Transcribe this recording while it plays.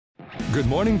Good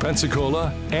morning,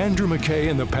 Pensacola. Andrew McKay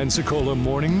in the Pensacola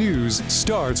Morning News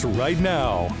starts right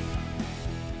now.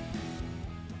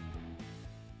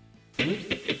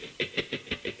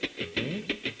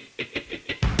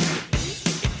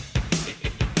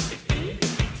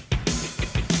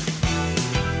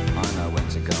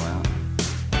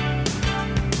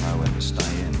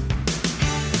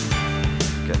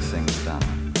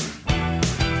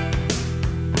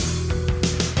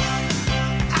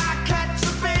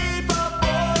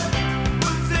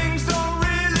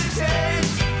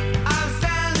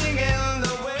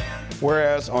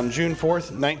 Whereas on June 4th,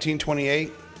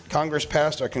 1928, Congress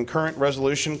passed a concurrent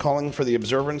resolution calling for the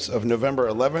observance of November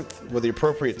 11th with the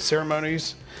appropriate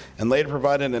ceremonies, and later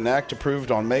provided an act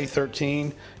approved on May 13,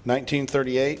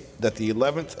 1938, that the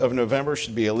 11th of November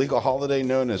should be a legal holiday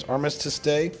known as Armistice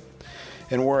Day.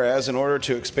 And whereas, in order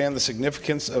to expand the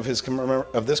significance of this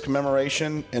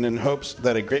commemoration, and in hopes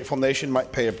that a grateful nation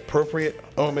might pay appropriate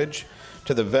homage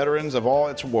to the veterans of all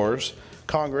its wars,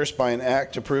 Congress, by an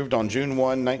act approved on June 1,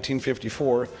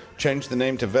 1954, changed the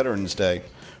name to Veterans Day,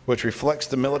 which reflects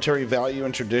the military value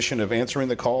and tradition of answering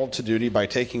the call to duty by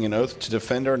taking an oath to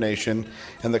defend our nation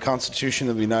and the Constitution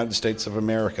of the United States of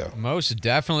America. Most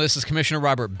definitely. This is Commissioner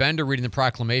Robert Bender reading the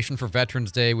proclamation for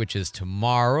Veterans Day, which is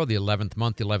tomorrow, the 11th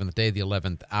month, the 11th day, the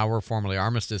 11th hour, formerly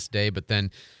Armistice Day, but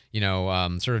then,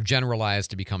 sort of generalized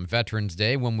to become Veterans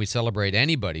Day when we celebrate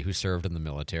anybody who served in the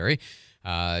military.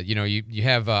 You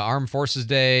have Armed Forces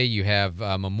Day, you have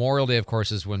Memorial Day, of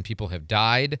course, is when people have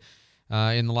died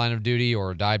in the line of duty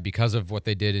or died because of what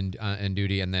they did in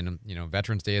duty. And then,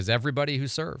 Veterans Day is everybody who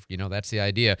served. That's the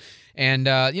idea. And,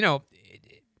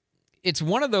 it's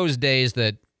one of those days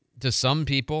that to some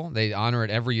people, they honor it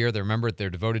every year. They remember it.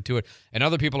 They're devoted to it. And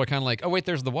other people are kind of like, oh, wait,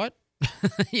 there's the what?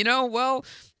 Well,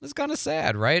 it's kind of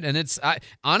sad, right? And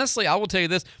honestly, I will tell you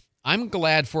this. I'm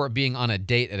glad for it being on a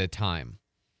date at a time,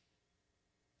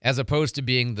 as opposed to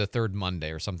being the third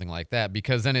Monday or something like that,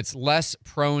 because then it's less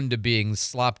prone to being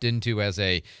slopped into as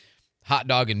a hot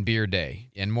dog and beer day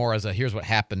and more as a here's what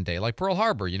happened day, like Pearl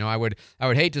Harbor. I would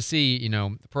hate to see,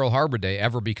 Pearl Harbor Day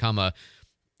ever become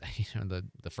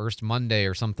the first Monday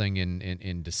or something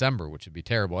in December, which would be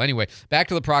terrible. Anyway, back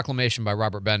to the proclamation by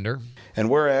Robert Bender.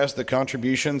 And whereas the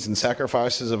contributions and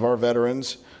sacrifices of our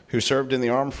veterans who served in the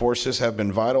armed forces have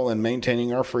been vital in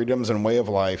maintaining our freedoms and way of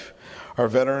life, our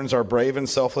veterans are brave and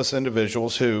selfless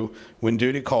individuals who, when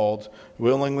duty called,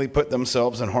 willingly put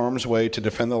themselves in harm's way to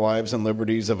defend the lives and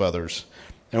liberties of others.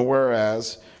 And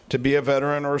whereas, to be a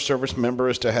veteran or a service member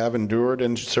is to have endured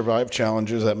and survived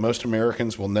challenges that most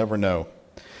Americans will never know.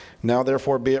 Now,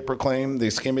 therefore, be it proclaimed, the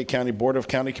Escambia County Board of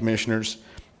County Commissioners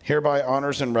hereby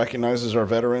honors and recognizes our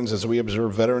veterans as we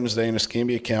observe Veterans Day in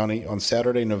Escambia County on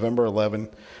Saturday, November 11,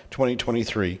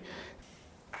 2023.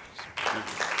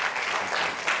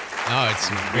 Oh, it's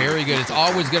very good. It's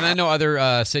always good. I know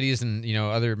other cities and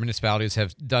other municipalities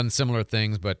have done similar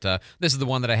things, but this is the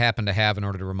one that I happen to have in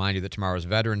order to remind you that tomorrow is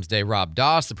Veterans Day. Rob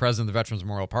Doss, the president of the Veterans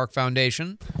Memorial Park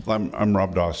Foundation. Well, I'm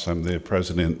Rob Doss. I'm the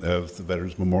president of the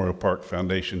Veterans Memorial Park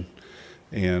Foundation,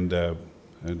 and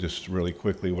just really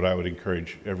quickly, what I would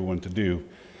encourage everyone to do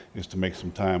is to make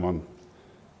some time on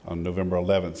November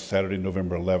 11th, Saturday,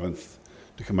 November 11th,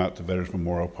 to come out to Veterans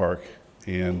Memorial Park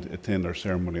and attend our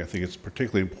ceremony. I think it's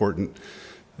particularly important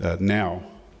now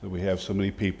that we have so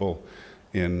many people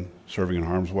serving in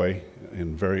harm's way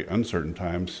in very uncertain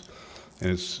times,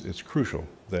 and it's crucial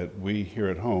that we here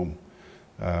at home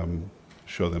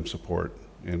show them support.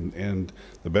 And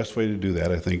the best way to do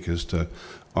that, I think, is to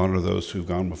honor those who've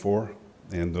gone before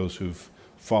and those who've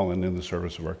fallen in the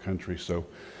service of our country. So.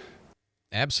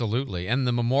 Absolutely, and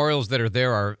the memorials that are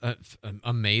there are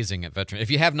amazing at Veterans.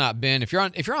 If you have not been, if you're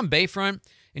on Bayfront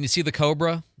and you see the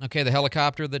Cobra, okay, the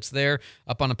helicopter that's there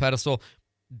up on a pedestal,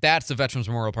 that's the Veterans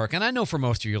Memorial Park. And I know for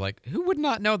most of you, you're like, who would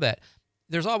not know that?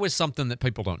 There's always something that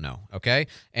people don't know, okay?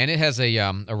 And it has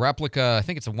a replica. I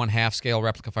think it's a 1/2 scale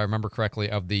replica, if I remember correctly,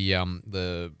 of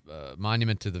the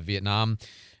monument to the Vietnam.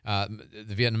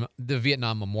 The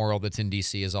Vietnam Memorial that's in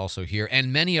D.C. is also here,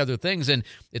 and many other things. And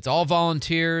it's all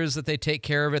volunteers that they take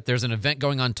care of it. There's an event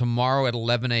going on tomorrow at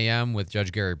 11 a.m. with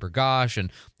Judge Gary Burgash,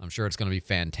 and I'm sure it's going to be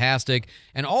fantastic.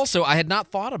 And also, I had not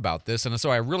thought about this, and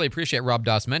so I really appreciate Rob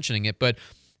Doss mentioning it, but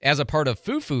as a part of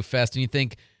Foo Foo Fest, and you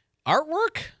think,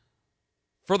 artwork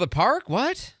for the park?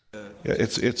 What? Yeah,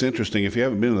 it's interesting. If you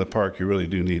haven't been to the park, you really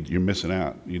you're missing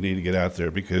out. You need to get out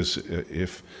there, because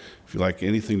if you like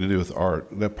anything to do with art,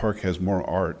 that park has more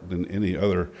art than any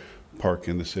other park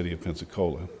in the city of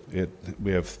Pensacola.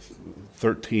 We have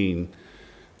 13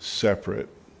 separate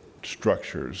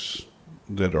structures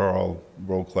that are all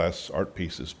world-class art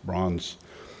pieces: bronze,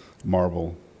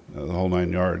 marble, the whole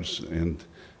 9 yards. And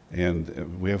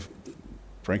we have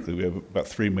about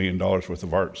 $3 million worth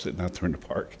of art sitting out there in the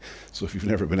park. So if you've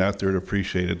never been out there to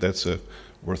appreciate it, that's a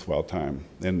worthwhile time.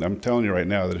 And I'm telling you right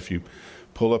now that if you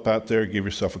pull up out there, give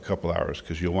yourself a couple hours,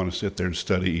 because you'll want to sit there and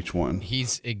study each one.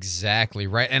 He's exactly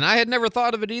right. And I had never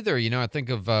thought of it either. I think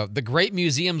of the great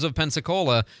museums of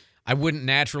Pensacola. I wouldn't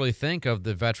naturally think of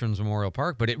the Veterans Memorial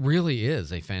Park, but it really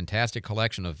is a fantastic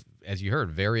collection of, as you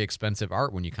heard, very expensive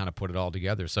art when you kind of put it all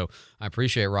together. So I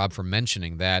appreciate Rob for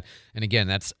mentioning that. And again,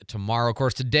 that's tomorrow. Of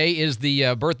course, today is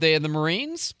the birthday of the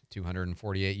Marines.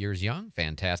 248 years young.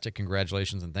 Fantastic.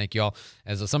 Congratulations and thank you all.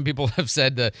 As some people have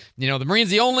said, the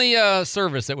Marines, the only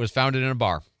service that was founded in a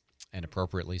bar. And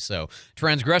appropriately so.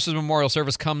 Transgressors Memorial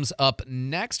Service comes up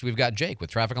next. We've got Jake with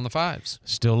traffic on the 5s.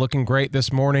 Still looking great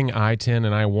this morning. I-10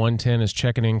 and I-110 is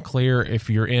checking in clear. If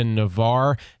you're in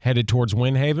Navarre, headed towards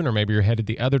Windhaven, or maybe you're headed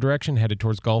the other direction, headed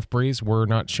towards Gulf Breeze, we're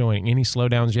not showing any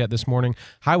slowdowns yet this morning.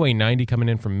 Highway 90 coming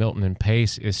in from Milton and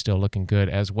Pace is still looking good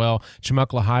as well.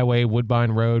 Chumuckla Highway,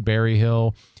 Woodbine Road, Berry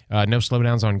Hill. No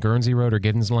slowdowns on Guernsey Road or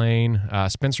Giddens Lane.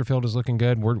 Spencerfield is looking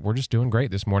good. We're just doing great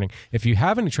this morning. If you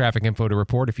have any traffic info to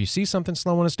report, if you see something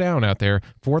slowing us down out there,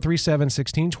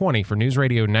 437-1620 for News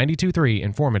Radio 92.3,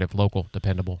 informative, local,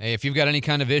 dependable. Hey, if you've got any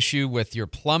kind of issue with your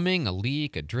plumbing, a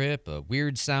leak, a drip, a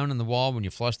weird sound in the wall when you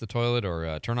flush the toilet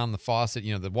or turn on the faucet,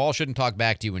 the wall shouldn't talk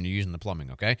back to you when you're using the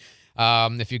plumbing, okay?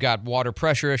 If you've got water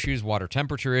pressure issues, water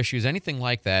temperature issues, anything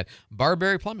like that,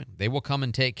 Barberry Plumbing, they will come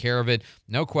and take care of it.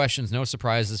 No questions, no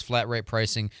surprises, flat rate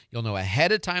pricing. You'll know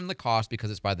ahead of time the cost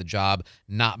because it's by the job,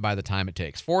 not by the time it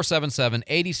takes.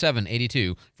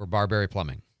 477-8782 for Barberry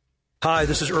Plumbing. Hi,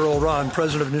 this is Earl Ron,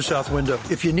 president of New South Window.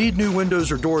 If you need new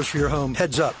windows or doors for your home,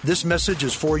 heads up, this message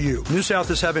is for you. New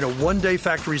South is having a one-day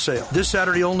factory sale this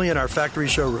Saturday only in our factory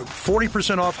showroom.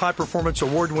 40% off high-performance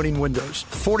award-winning windows,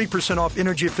 40% off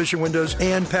energy-efficient windows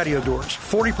and patio doors,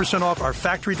 40% off our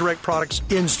factory direct products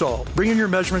installed. Bring in your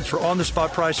measurements for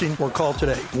on-the-spot pricing or call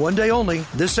today. One day only,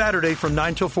 this Saturday from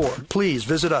 9 till 4. Please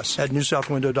visit us at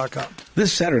newsouthwindow.com.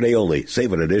 This Saturday only,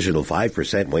 save an additional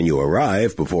 5% when you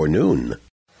arrive before noon.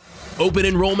 Open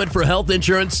enrollment for health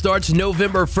insurance starts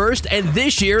November 1st, and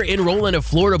this year, enroll in a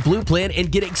Florida Blue plan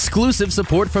and get exclusive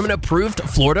support from an approved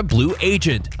Florida Blue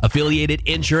agent. Affiliated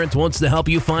Insurance wants to help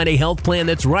you find a health plan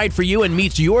that's right for you and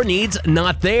meets your needs,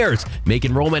 not theirs. Make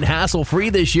enrollment hassle-free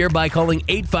this year by calling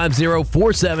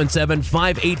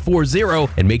 850-477-5840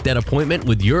 and make that appointment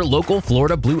with your local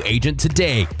Florida Blue agent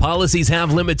today. Policies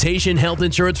have limitation. Health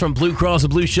insurance from Blue Cross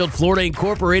and Blue Shield Florida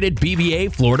Incorporated,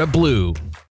 BBA Florida Blue.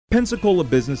 Pensacola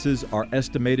businesses are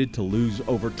estimated to lose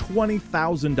over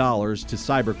 $20,000 to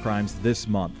cybercrimes this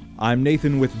month. I'm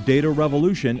Nathan with Data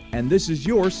Revolution, and this is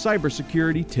your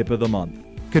cybersecurity tip of the month.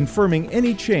 Confirming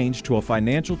any change to a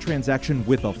financial transaction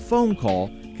with a phone call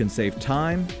can save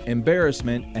time,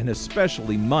 embarrassment, and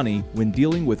especially money when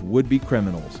dealing with would-be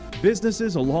criminals.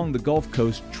 Businesses along the Gulf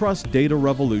Coast trust Data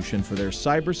Revolution for their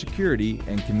cybersecurity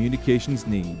and communications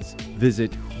needs.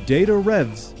 Visit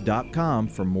datarevs.com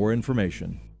for more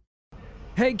information.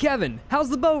 Hey Kevin, how's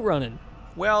the boat running?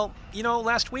 Well,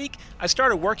 last week I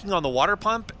started working on the water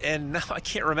pump and now I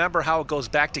can't remember how it goes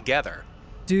back together.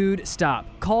 Dude, stop.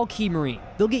 Call Key Marine.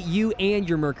 They'll get you and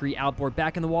your Mercury outboard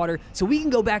back in the water so we can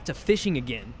go back to fishing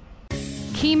again.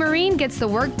 Key Marine gets the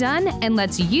work done and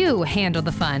lets you handle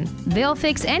the fun. They'll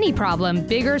fix any problem,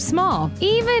 big or small,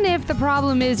 even if the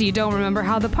problem is you don't remember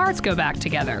how the parts go back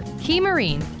together. Key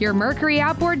Marine, your Mercury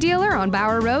outboard dealer on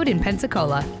Bower Road in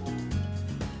Pensacola.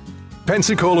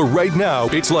 Pensacola right now,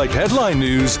 it's like headline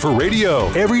news for radio.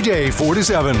 Every day 4 to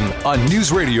 7 on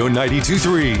News Radio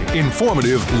 92.3.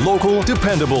 Informative, local,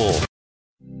 dependable.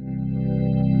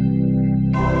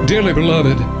 Dearly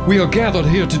beloved, we are gathered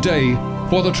here today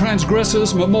for the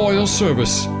Transgressors Memorial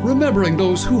Service, remembering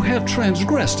those who have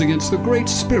transgressed against the great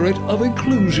spirit of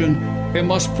inclusion and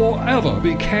must forever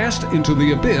be cast into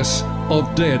the abyss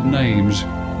of dead names.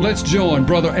 Let's join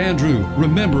Brother Andrew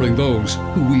remembering those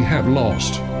who we have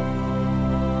lost.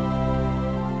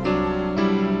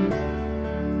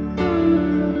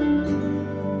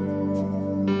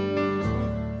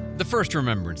 The first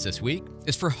remembrance this week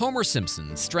is for Homer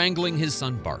Simpson strangling his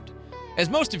son Bart. As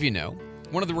most of you know,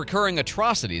 one of the recurring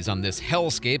atrocities on this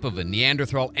hellscape of a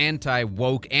Neanderthal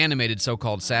anti-woke animated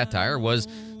so-called satire was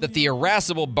that the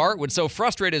irascible Bart would so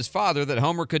frustrate his father that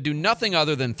Homer could do nothing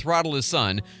other than throttle his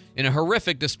son in a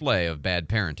horrific display of bad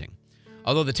parenting.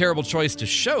 Although the terrible choice to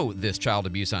show this child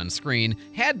abuse on screen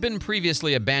had been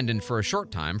previously abandoned for a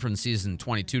short time from season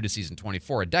 22 to season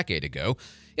 24 a decade ago,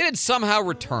 it had somehow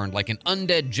returned like an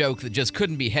undead joke that just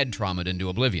couldn't be head-traumaed into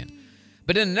oblivion.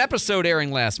 But in an episode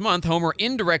airing last month, Homer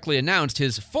indirectly announced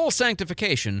his full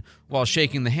sanctification while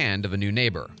shaking the hand of a new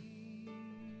neighbor.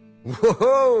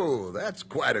 Whoa, that's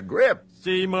quite a grip.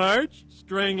 See, Marge?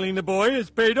 Strangling the boy has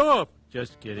paid off.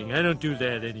 Just kidding, I don't do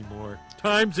that anymore.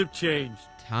 Times have changed.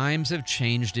 Times have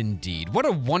changed indeed. What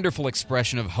a wonderful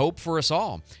expression of hope for us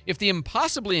all. If the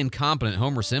impossibly incompetent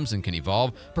Homer Simpson can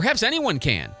evolve, perhaps anyone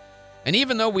can. And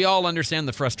even though we all understand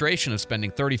the frustration of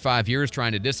spending 35 years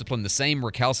trying to discipline the same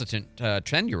recalcitrant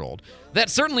 10-year-old,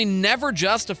 that certainly never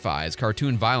justifies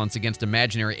cartoon violence against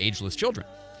imaginary ageless children.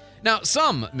 Now,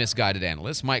 some misguided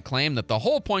analysts might claim that the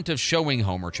whole point of showing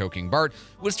Homer choking Bart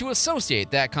was to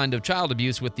associate that kind of child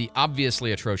abuse with the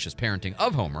obviously atrocious parenting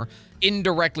of Homer,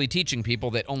 indirectly teaching people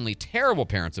that only terrible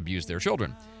parents abuse their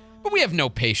children. But we have no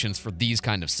patience for these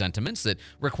kind of sentiments that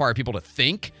require people to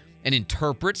think and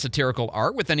interpret satirical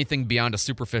art with anything beyond a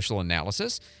superficial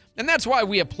analysis, and that's why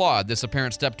we applaud this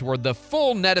apparent step toward the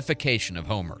full netification of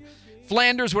Homer.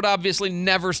 Flanders would obviously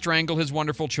never strangle his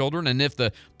wonderful children, and if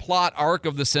the plot arc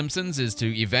of The Simpsons is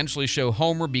to eventually show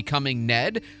Homer becoming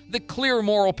Ned, the clear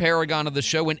moral paragon of the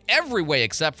show in every way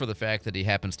except for the fact that he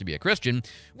happens to be a Christian,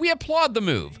 we applaud the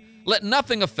move. Let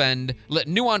nothing offend, let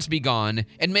nuance be gone,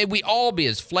 and may we all be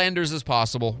as Flanders as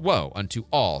possible. Woe unto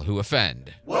all who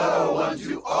offend. Woe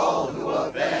unto all who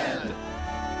offend.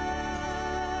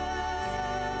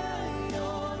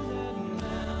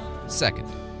 Second,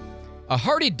 a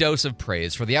hearty dose of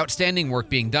praise for the outstanding work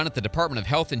being done at the Department of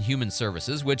Health and Human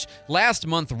Services, which last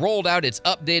month rolled out its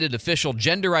updated official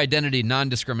gender identity,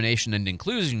 non-discrimination, and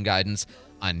inclusion guidance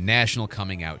on National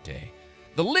Coming Out Day.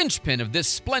 The linchpin of this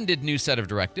splendid new set of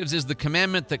directives is the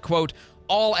commandment that, quote,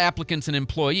 all applicants and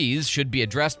employees should be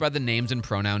addressed by the names and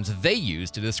pronouns they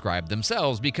use to describe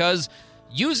themselves, because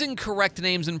using correct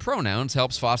names and pronouns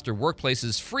helps foster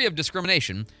workplaces free of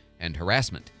discrimination and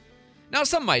harassment. Now,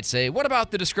 some might say, what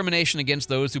about the discrimination against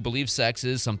those who believe sex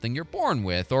is something you're born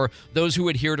with, or those who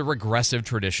adhere to regressive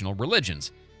traditional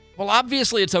religions? Well,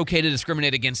 obviously it's okay to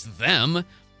discriminate against them.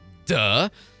 Duh.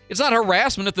 It's not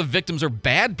harassment if the victims are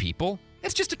bad people.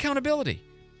 It's just accountability.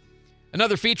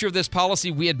 Another feature of this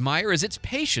policy we admire is its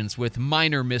patience with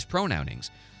minor mispronounings.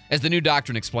 As the new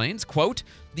doctrine explains, quote,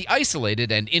 the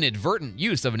isolated and inadvertent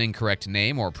use of an incorrect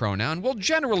name or pronoun will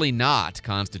generally not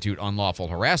constitute unlawful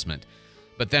harassment.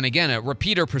 But then again,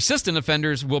 repeat or persistent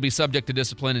offenders will be subject to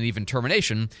discipline and even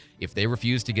termination if they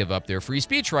refuse to give up their free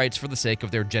speech rights for the sake of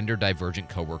their gender-divergent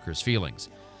coworkers' feelings.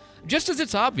 Just as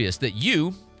it's obvious that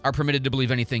you are permitted to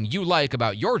believe anything you like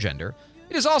about your gender,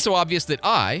 it is also obvious that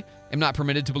I am not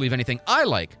permitted to believe anything I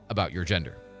like about your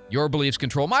gender. Your beliefs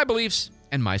control my beliefs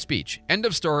and my speech. End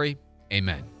of story.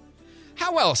 Amen.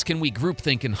 How else can we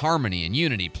groupthink in harmony and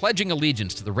unity, pledging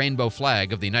allegiance to the rainbow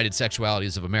flag of the United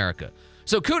Sexualities of America?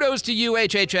 So kudos to you,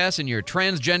 HHS, and your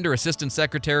transgender Assistant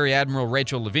Secretary, Admiral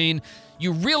Rachel Levine.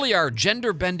 You really are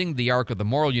gender-bending the arc of the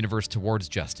moral universe towards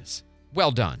justice.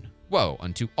 Well done. Woe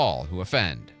unto all who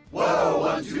offend. Woe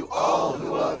unto all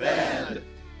who offend.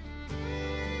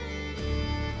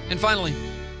 And finally,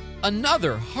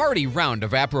 another hearty round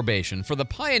of approbation for the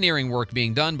pioneering work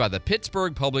being done by the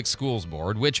Pittsburgh Public Schools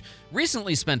Board, which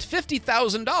recently spent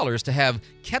 $50,000 to have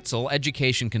Ketzel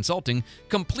Education Consulting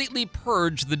completely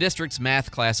purge the district's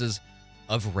math classes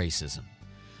of racism.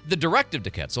 The directive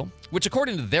to Ketzel, which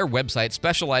according to their website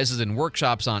specializes in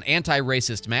workshops on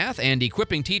anti-racist math and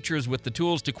equipping teachers with the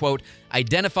tools to, quote,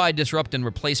 identify, disrupt, and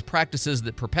replace practices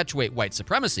that perpetuate white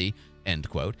supremacy, end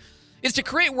quote, is to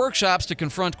create workshops to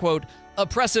confront, quote,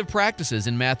 oppressive practices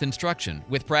in math instruction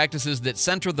with practices that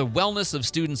center the wellness of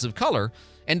students of color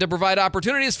and to provide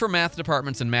opportunities for math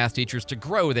departments and math teachers to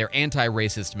grow their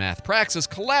anti-racist math praxis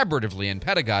collaboratively in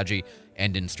pedagogy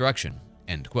and instruction,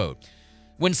 end quote.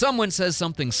 When someone says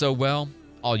something so well,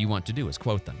 all you want to do is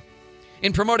quote them.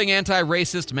 In promoting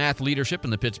anti-racist math leadership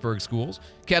in the Pittsburgh schools,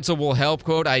 Ketzel will help,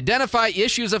 quote, identify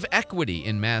issues of equity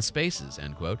in math spaces,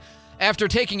 end quote, after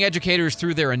taking educators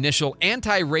through their initial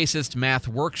anti-racist math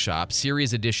workshop,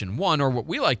 Series Edition 1, or what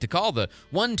we like to call the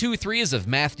 1, 2, 3s of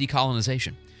math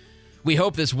decolonization. We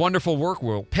hope this wonderful work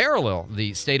will parallel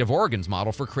the state of Oregon's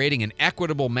model for creating an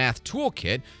equitable math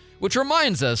toolkit, which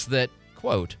reminds us that,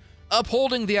 quote,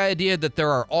 upholding the idea that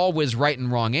there are always right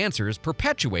and wrong answers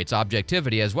perpetuates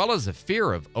objectivity as well as a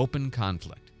fear of open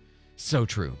conflict. So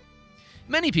true.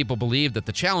 Many people believe that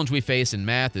the challenge we face in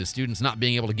math is students not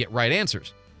being able to get right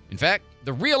answers. In fact,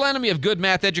 the real enemy of good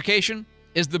math education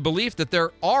is the belief that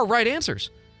there are right answers.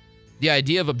 The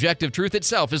idea of objective truth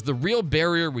itself is the real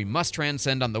barrier we must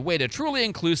transcend on the way to truly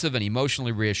inclusive and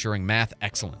emotionally reassuring math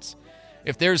excellence.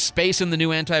 If there's space in the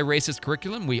new anti-racist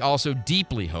curriculum, we also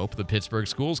deeply hope the Pittsburgh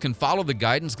schools can follow the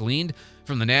guidance gleaned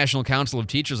from the National Council of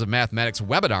Teachers of Mathematics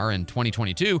webinar in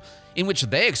 2022, in which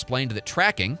they explained that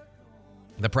tracking,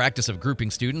 the practice of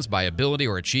grouping students by ability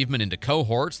or achievement into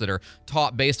cohorts that are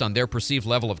taught based on their perceived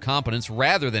level of competence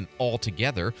rather than all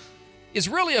together, is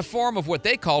really a form of what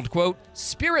they called, quote,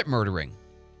 spirit murdering,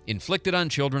 inflicted on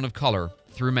children of color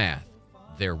through math.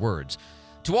 Their words.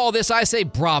 To all this, I say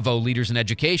bravo, leaders in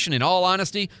education. In all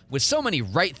honesty, with so many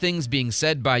right things being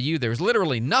said by you, there's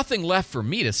literally nothing left for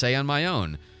me to say on my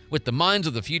own. With the minds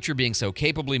of the future being so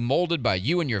capably molded by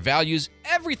you and your values,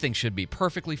 everything should be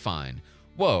perfectly fine.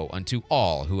 Woe unto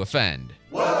all who offend.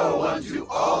 Woe unto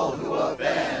all who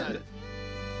offend.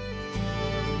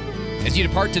 As you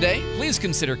depart today, please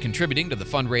consider contributing to the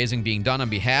fundraising being done on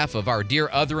behalf of our dear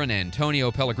Otherin Antonio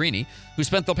Pellegrini, who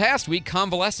spent the past week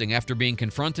convalescing after being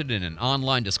confronted in an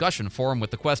online discussion forum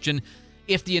with the question,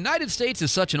 if the United States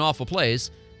is such an awful place,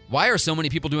 why are so many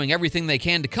people doing everything they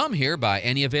can to come here by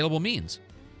any available means?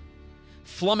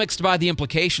 Flummoxed by the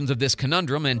implications of this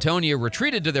conundrum, Antonio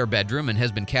retreated to their bedroom and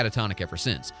has been catatonic ever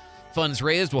since. Funds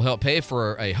raised will help pay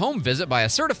for a home visit by a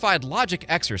certified logic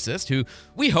exorcist who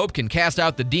we hope can cast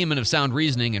out the demon of sound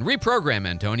reasoning and reprogram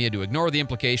Antonia to ignore the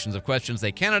implications of questions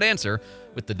they cannot answer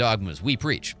with the dogmas we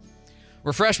preach.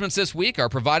 Refreshments this week are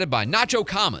provided by Nacho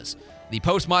Camas, the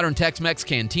postmodern Tex-Mex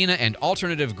cantina and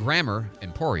alternative grammar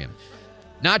emporium.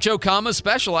 Nacho Camas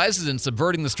specializes in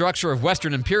subverting the structure of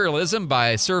Western imperialism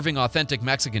by serving authentic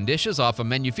Mexican dishes off a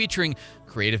menu featuring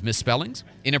creative misspellings,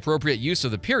 inappropriate use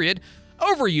of the period,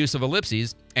 overuse of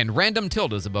ellipses, and random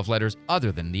tildes above letters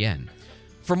other than the N.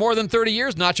 For more than 30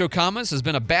 years, Nacho Camas has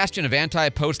been a bastion of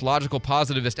anti-post-logical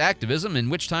positivist activism,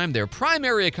 in which time their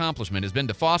primary accomplishment has been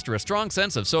to foster a strong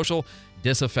sense of social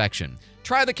disaffection.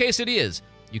 Try the quesadillas.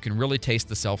 You can really taste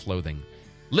the self-loathing.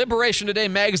 Liberation Today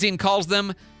magazine calls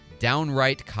them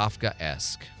downright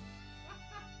Kafkaesque.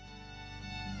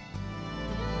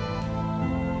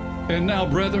 And now,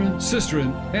 brethren,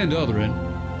 sisterin, and otherin,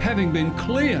 having been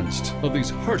cleansed of these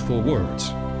hurtful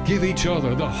words, give each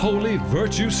other the holy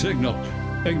virtue signal,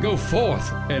 and go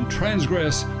forth and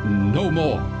transgress no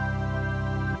more.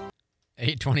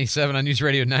 827 on News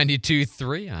Radio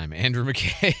 92.3. I'm Andrew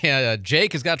McKay.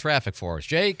 Jake has got traffic for us.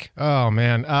 Jake? Oh,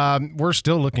 man. We're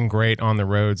still looking great on the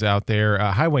roads out there.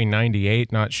 Highway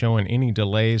 98 not showing any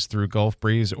delays through Gulf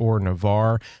Breeze or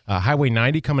Navarre. Highway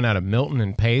 90 coming out of Milton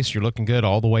and Pace. You're looking good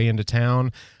all the way into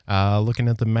town. Looking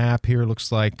at the map here,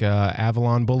 looks like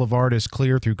Avalon Boulevard is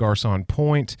clear through Garcon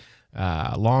Point.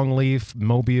 Longleaf,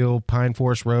 Mobile, Pine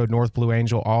Forest Road, North Blue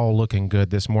Angel, all looking good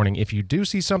this morning. If you do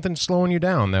see something slowing you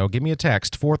down, though, give me a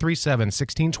text,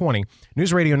 437-1620.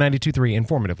 News Radio 92.3,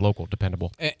 informative, local,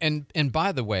 dependable. And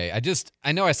by the way,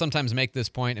 I know I sometimes make this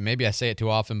point, and maybe I say it too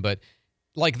often, but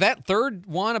like that third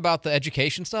one about the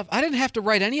education stuff, I didn't have to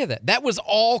write any of that. That was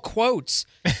all quotes.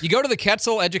 You go to the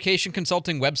Ketzel Education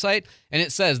Consulting website, and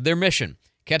it says their mission.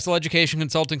 Ketzel Education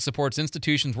Consulting supports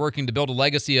institutions working to build a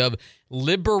legacy of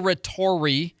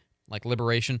liberatory, like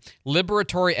liberation,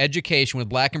 liberatory education with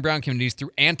black and brown communities through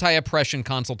anti-oppression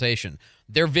consultation.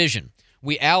 Their vision: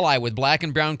 we ally with black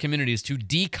and brown communities to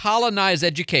decolonize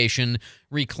education,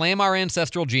 reclaim our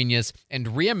ancestral genius, and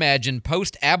reimagine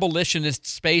post-abolitionist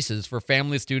spaces for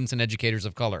families, students, and educators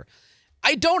of color.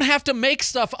 I don't have to make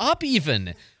stuff up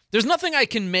even. There's nothing I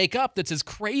can make up that's as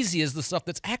crazy as the stuff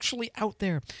that's actually out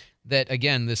there. That,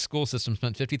 again, this school system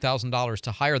spent $50,000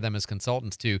 to hire them as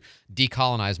consultants to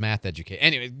decolonize math education.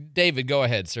 Anyway, David, go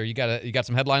ahead, sir. You got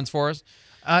some headlines for us?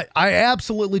 I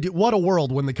absolutely do. What a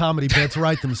world when the comedy bits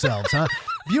write themselves, huh?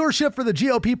 Viewership for the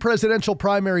GOP presidential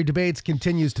primary debates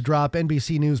continues to drop.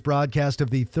 NBC News broadcast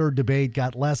of the third debate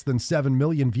got less than 7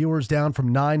 million viewers, down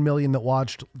from 9 million that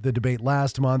watched the debate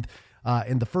last month.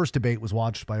 And the first debate was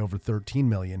watched by over 13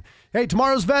 million. Hey,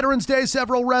 tomorrow's Veterans Day.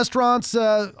 Several restaurants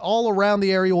all around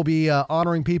the area will be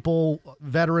honoring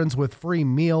veterans with free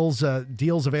meals.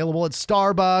 Deals available at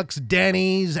Starbucks,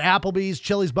 Denny's, Applebee's,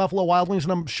 Chili's, Buffalo Wild Wings,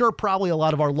 and I'm sure probably a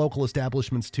lot of our local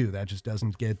establishments too. That just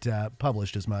doesn't get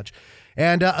published as much.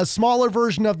 And a smaller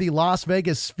version of the Las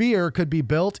Vegas Sphere could be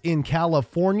built in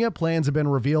California. Plans have been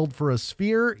revealed for a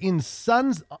sphere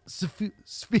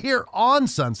on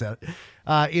Sunset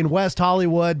in West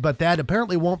Hollywood, but that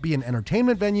apparently won't be an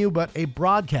entertainment venue, but a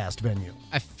broadcast venue.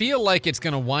 I feel like it's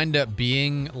going to wind up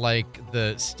being like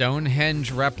the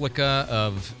Stonehenge replica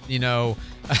of,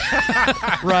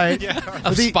 right.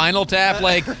 Of Spinal Tap,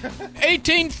 like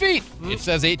 18 feet. It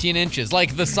says 18 inches.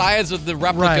 Like the size of the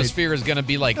replica sphere is going to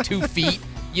be like 2 feet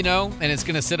and it's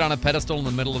going to sit on a pedestal in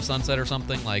the middle of sunset or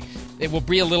something, like, it will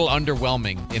be a little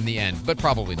underwhelming in the end, but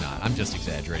probably not. I'm just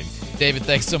exaggerating. David,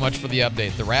 thanks so much for the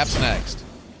update. The Wrap's next.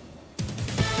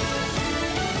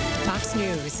 Fox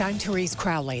News, I'm Therese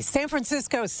Crowley. San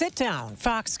Francisco sit down.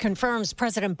 Fox confirms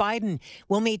President Biden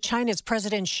will meet China's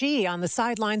President Xi on the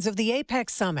sidelines of the APEC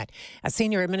summit. A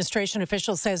senior administration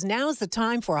official says now's the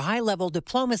time for high-level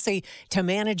diplomacy to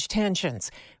manage tensions.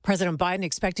 President Biden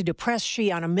expected to press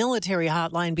Xi on a military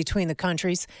hotline between the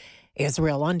countries.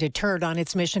 Israel undeterred on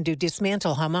its mission to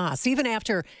dismantle Hamas, even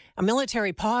after a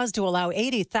military pause to allow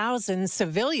 80,000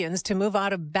 civilians to move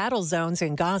out of battle zones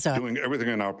in Gaza. Doing everything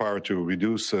in our power to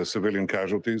reduce civilian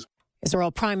casualties.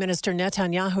 Israel Prime Minister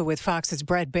Netanyahu with Fox's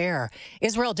Brett Baer.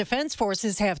 Israel Defense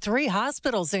Forces have 3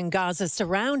 hospitals in Gaza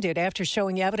surrounded after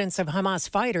showing evidence of Hamas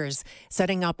fighters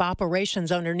setting up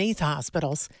operations underneath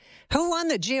hospitals. Who won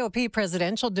the GOP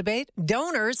presidential debate?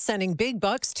 Donors sending big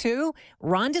bucks to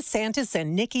Ron DeSantis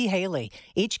and Nikki Haley.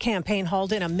 Each campaign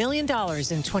hauled in $1 million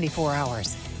in 24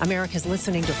 hours. America's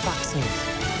listening to Fox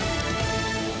News.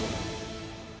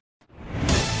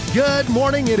 Good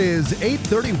morning. It is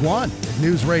 8:31.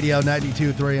 News Radio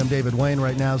 92.3. I'm David Wayne.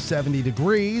 Right now, 70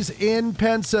 degrees in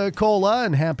Pensacola.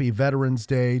 And happy Veterans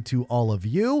Day to all of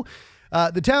you.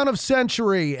 The town of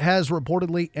Century has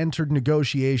reportedly entered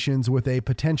negotiations with a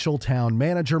potential town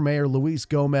manager. Mayor Luis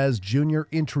Gomez Jr.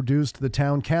 introduced the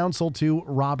town council to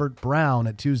Robert Brown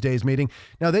at Tuesday's meeting.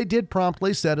 Now, they did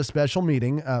promptly set a special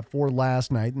meeting for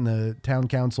last night, and the town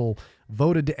council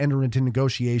voted to enter into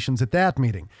negotiations at that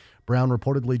meeting. Brown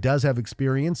reportedly does have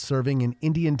experience serving in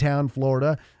Indiantown,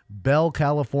 Florida, Bell,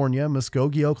 California,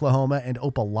 Muskogee, Oklahoma, and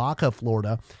Opelika,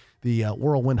 Florida. The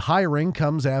whirlwind hiring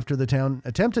comes after the town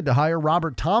attempted to hire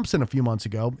Robert Thompson a few months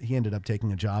ago. He ended up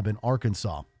taking a job in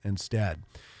Arkansas instead.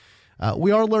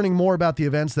 We are learning more about the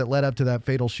events that led up to that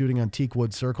fatal shooting on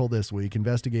Teakwood Circle this week.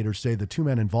 Investigators say the 2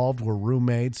 men involved were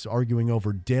roommates arguing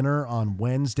over dinner on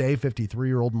Wednesday.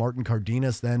 53-year-old Martin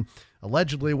Cardenas then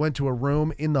allegedly went to a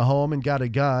room in the home and got a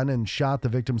gun and shot the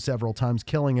victim several times,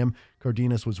 killing him.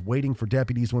 Cardenas was waiting for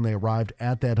deputies when they arrived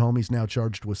at that home. He's now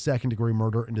charged with second-degree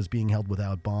murder and is being held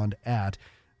without bond at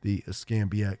the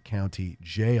Escambia County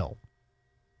Jail.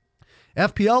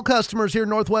 FPL customers here in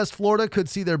Northwest Florida could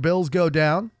see their bills go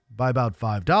down by about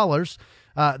 $5.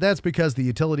 That's because the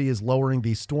utility is lowering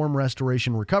the storm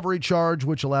restoration recovery charge,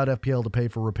 which allowed FPL to pay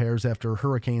for repairs after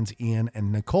Hurricanes Ian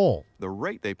and Nicole. The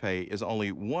rate they pay is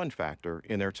only one factor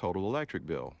in their total electric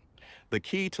bill. The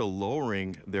key to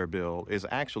lowering their bill is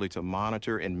actually to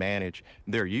monitor and manage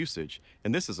their usage,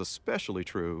 and this is especially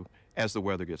true as the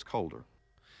weather gets colder.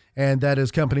 And that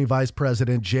is Company Vice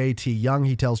President J.T. Young.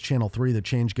 He tells Channel 3 the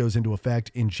change goes into effect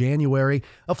in January.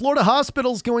 A Florida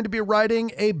hospital is going to be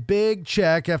writing a big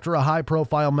check after a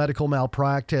high-profile medical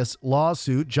malpractice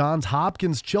lawsuit. Johns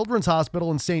Hopkins Children's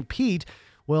Hospital in St. Pete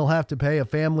will have to pay a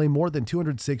family more than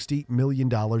 $260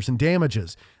 million in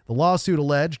damages. The lawsuit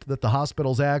alleged that the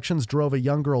hospital's actions drove a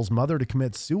young girl's mother to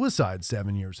commit suicide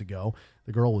 7 years ago.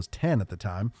 The girl was 10 at the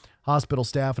time. Hospital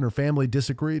staff and her family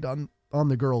disagreed on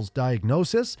the girl's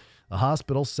diagnosis. The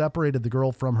hospital separated the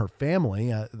girl from her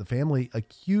family. The family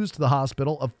accused the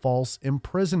hospital of false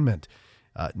imprisonment,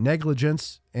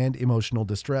 negligence, and emotional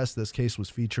distress. This case was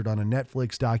featured on a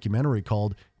Netflix documentary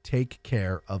called Take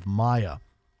Care of Maya.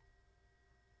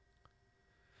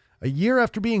 A year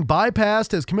after being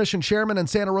bypassed as commission chairman in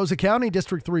Santa Rosa County,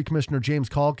 District 3 Commissioner James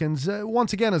Calkins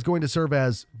once again is going to serve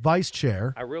as vice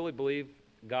chair. I really believe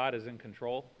God is in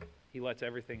control. He lets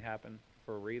everything happen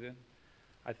for a reason.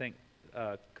 I think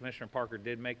Commissioner Parker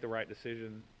did make the right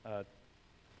decision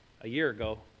a year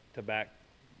ago to back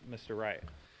Mr. Wright.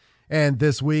 And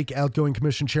this week, outgoing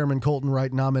Commission Chairman Colton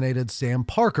Wright nominated Sam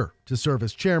Parker to serve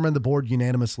as chairman. The board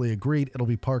unanimously agreed it'll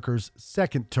be Parker's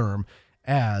second term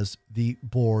as the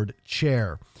board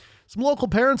chair. Some local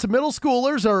parents and middle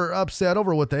schoolers are upset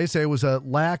over what they say was a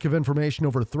lack of information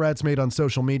over threats made on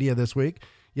social media this week.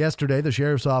 Yesterday, the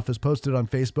sheriff's office posted on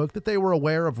Facebook that they were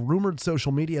aware of rumored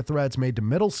social media threats made to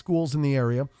middle schools in the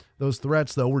area. Those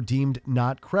threats, though, were deemed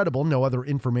not credible. No other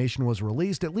information was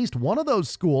released. At least one of those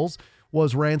schools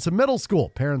was Ransom Middle School.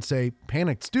 Parents say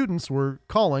panicked students were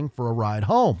calling for a ride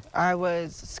home. I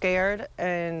was scared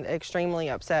and extremely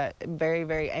upset, very,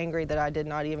 very angry that I did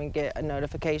not even get a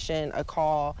notification, a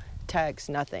call, text,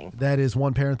 nothing. That is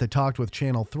one parent that talked with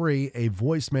Channel 3. A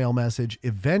voicemail message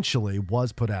eventually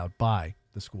was put out by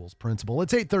the school's principal.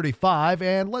 It's 8:35,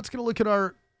 and let's get a look at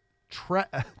our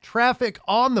traffic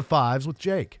on the fives with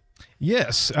Jake.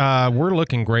 Yes, we're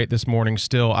looking great this morning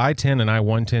still. I-10 and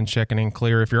I-110 checking in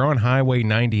clear. If you're on Highway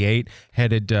 98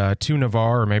 headed to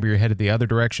Navarre, or maybe you're headed the other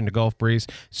direction to Gulf Breeze,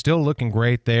 still looking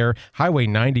great there. Highway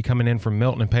 90 coming in from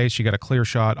Milton and Pace, you got a clear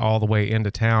shot all the way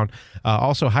into town.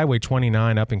 Also, Highway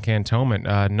 29 up in Cantonment,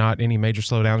 not any major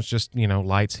slowdowns, just,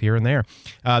 lights here and there.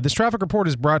 This traffic report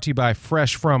is brought to you by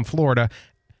Fresh From Florida.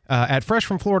 At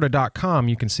freshfromflorida.com,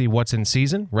 you can see what's in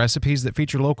season, recipes that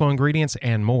feature local ingredients,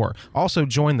 and more. Also,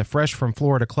 join the Fresh From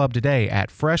Florida Club today at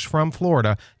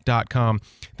freshfromflorida.com.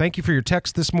 Thank you for your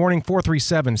text this morning,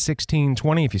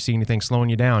 437-1620, if you see anything slowing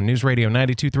you down. News Radio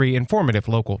 92.3, informative,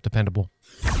 local, dependable.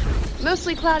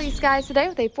 Mostly cloudy skies today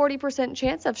with a 40%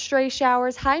 chance of stray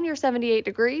showers, high near 78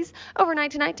 degrees. Overnight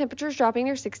tonight, temperatures dropping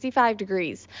near 65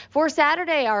 degrees. For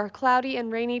Saturday, our cloudy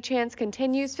and rainy chance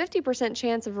continues. 50%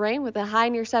 chance of rain with a high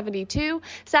near 72.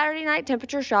 Saturday night,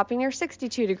 temperatures dropping near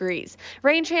 62 degrees.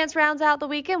 Rain chance rounds out the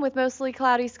weekend with mostly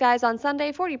cloudy skies on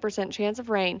Sunday, 40% chance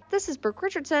of rain. This is Brooke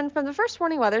Richardson from the First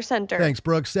Warning Weather Center. Thanks,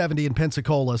 Brooke. 70 in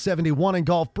Pensacola, 71 in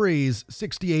Gulf Breeze,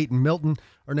 68 in Milton.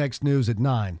 Our next news at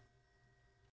 9.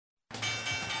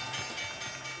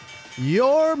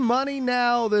 Your money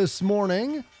now this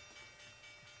morning.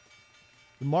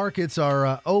 The markets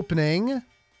are opening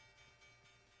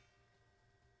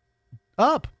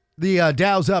up. The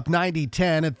Dow's up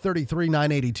 90.10 at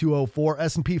 33,982.04.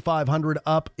 S&P 500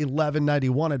 up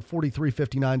 11.91 at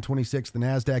 43.59.26. The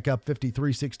NASDAQ up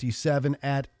 53.67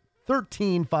 at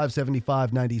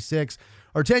 13,575.96.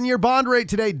 Our 10-year bond rate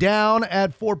today down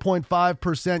at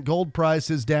 4.5%. Gold price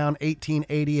is down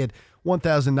 18.80 at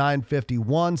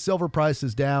 1,951. Silver price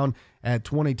is down at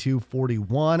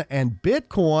 22.41. And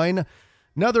Bitcoin,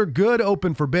 another good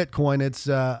open for Bitcoin. It's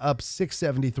up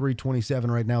 673.27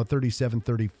 right now at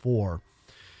 37.34.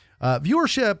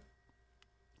 Viewership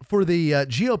for the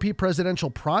GOP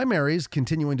presidential primaries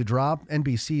continuing to drop.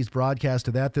 NBC's broadcast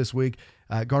of that this week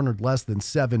garnered less than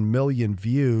 7 million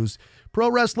views. Pro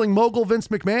wrestling mogul Vince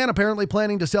McMahon apparently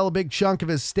planning to sell a big chunk of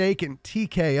his stake in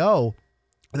TKO.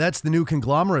 That's the new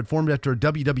conglomerate formed after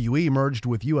WWE merged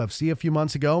with UFC a few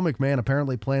months ago. McMahon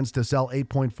apparently plans to sell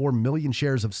 8.4 million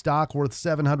shares of stock worth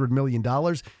 $700 million.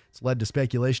 It's led to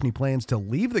speculation he plans to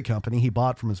leave the company he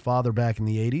bought from his father back in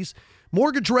the 80s.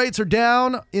 Mortgage rates are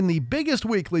down in the biggest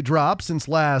weekly drop since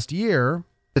last year.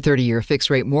 The 30-year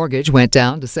fixed-rate mortgage went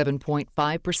down to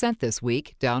 7.5% this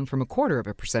week, down from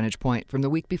 0.25 percentage point from the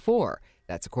week before.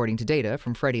 That's according to data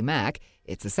from Freddie Mac.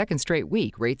 It's the second straight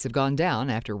week rates have gone down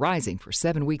after rising for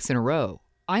 7 weeks in a row.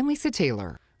 I'm Lisa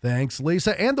Taylor. Thanks,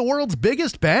 Lisa. And the world's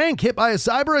biggest bank hit by a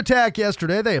cyber attack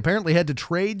yesterday. They apparently had to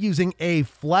trade using a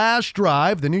flash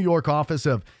drive. The New York office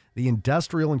of the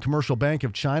Industrial and Commercial Bank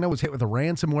of China was hit with a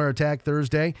ransomware attack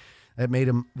Thursday. That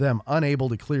made them unable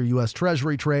to clear U.S.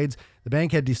 Treasury trades. The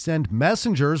bank had to send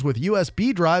messengers with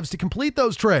USB drives to complete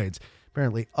those trades.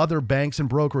 Apparently, other banks and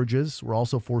brokerages were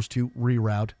also forced to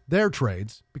reroute their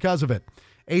trades because of it.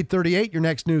 8:38, your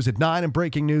next news at 9 and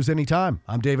breaking news anytime.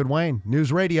 I'm David Wayne,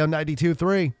 News Radio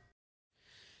 92.3.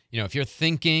 If you're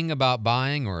thinking about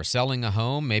buying or selling a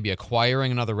home, maybe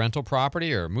acquiring another rental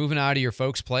property or moving out of your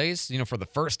folks' place, for the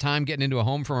first time getting into a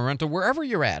home from a rental, wherever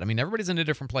you're at. Everybody's in a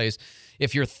different place.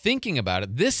 If you're thinking about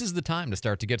it, this is the time to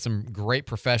start to get some great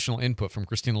professional input from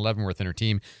Christina Leavenworth and her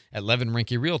team at Levin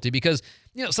Rinke Realty, because,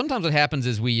 sometimes what happens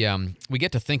is we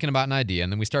get to thinking about an idea,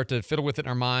 and then we start to fiddle with it in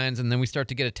our minds, and then we start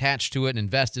to get attached to it and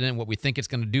invested in what we think it's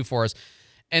going to do for us.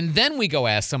 And then we go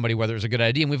ask somebody whether it's a good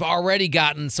idea, and we've already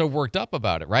gotten so worked up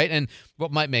about it, right? And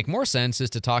what might make more sense is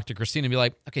to talk to Christina and be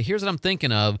like, okay, here's what I'm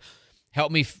thinking of.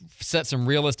 Help me set some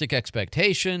realistic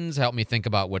expectations. Help me think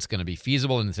about what's going to be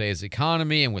feasible in today's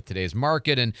economy and with today's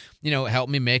market, and, help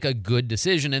me make a good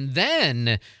decision. And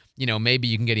then, maybe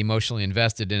you can get emotionally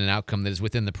invested in an outcome that is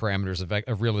within the parameters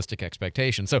of realistic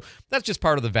expectations. So that's just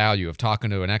part of the value of talking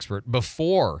to an expert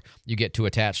before you get too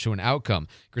attached to an outcome.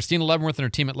 Christina Leavenworth and her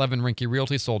team at Levin Rinke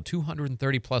Realty sold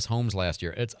 230-plus homes last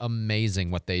year. It's amazing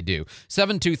what they do.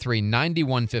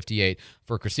 723-9158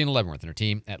 for Christina Leavenworth and her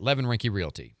team at Levin Rinke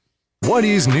Realty. What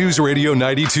is News Radio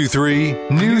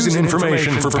 92.3? News and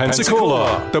information for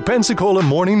Pensacola. The Pensacola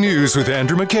Morning News with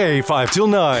Andrew McKay, 5 till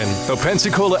 9. The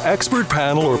Pensacola Expert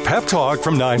Panel or Pep Talk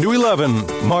from 9 to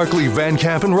 11. Mark Lee, Van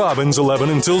Camp and Robbins, 11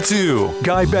 until 2.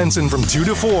 Guy Benson from 2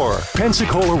 to 4.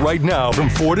 Pensacola Right Now from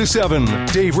 4 to 7.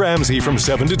 Dave Ramsey from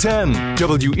 7 to 10.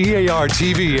 WEAR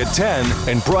TV at 10.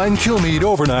 And Brian Kilmeade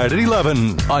overnight at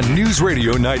 11. On News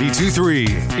Radio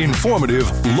 92.3. Informative,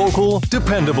 local,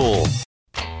 dependable.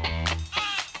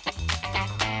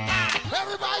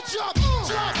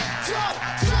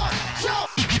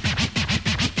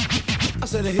 I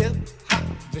said a hip hop,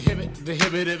 the hip,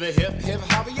 hip, hip,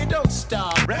 hop, you don't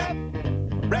stop. Rap.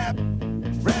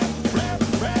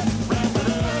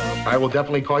 I will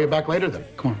definitely call you back later then.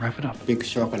 Come on, wrap it up. Big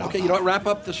sharpen up. Okay, you know what? Wrap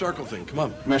up the circle thing. Come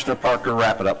on. Commissioner Parker,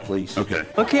 wrap it up, please. Okay.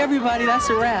 Okay, everybody, that's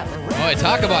a wrap. Boy,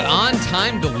 talk about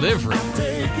on-time delivery.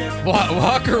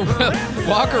 Walker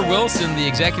Wilson, the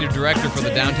executive director for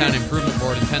the Downtown Improvement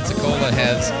Board in Pensacola,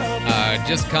 has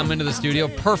just come into the studio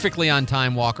perfectly on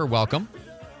time. Walker, welcome.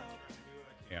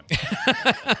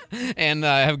 And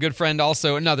I have a good friend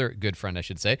also, another good friend, I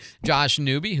should say, Josh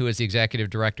Newby, who is the executive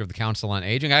director of the Council on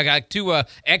Aging. I got two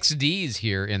XDs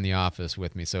here in the office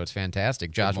with me, so it's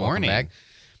fantastic. Josh, welcome back.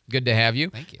 Good to have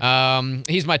you. Thank you.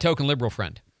 He's my token liberal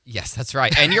friend. Yes, that's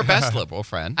right. And your best liberal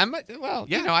friend. I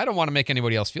don't want to make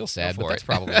anybody else feel sad, but that's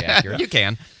probably accurate. You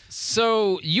can.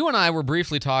 So you and I were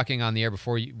briefly talking on the air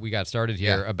before we got started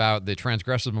here about the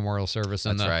Transgressors Memorial Service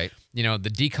and the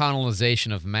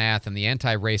decolonization of math and the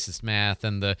anti-racist math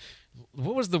and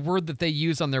what was the word that they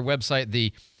use on their website?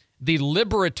 The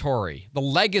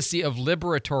legacy of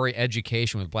liberatory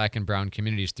education with black and brown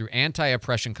communities through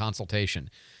anti-oppression consultation.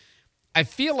 I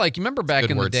feel like, you remember back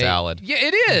in the day. Salad. Yeah,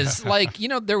 it is. Like,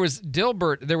 there was a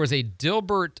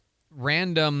Dilbert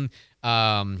random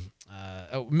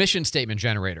mission statement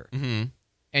generator. Mm-hmm.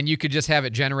 And you could just have it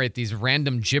generate these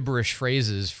random gibberish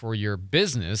phrases for your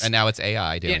business. And now it's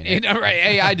AI doing it. Right,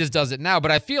 AI just does it now.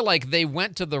 But I feel like they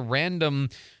went to the random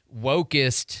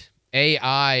wokest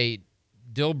AI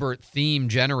Dilbert theme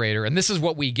generator, and this is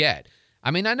what we get.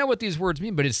 I mean, I know what these words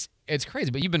mean, but it's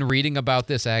crazy. But you've been reading about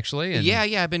this, actually. And Yeah.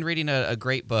 I've been reading a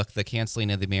great book, The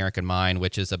Canceling of the American Mind,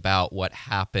 which is about what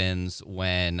happens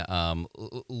when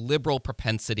liberal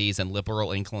propensities and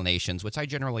liberal inclinations, which I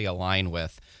generally align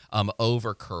with,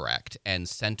 overcorrect and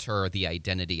center the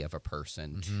identity of a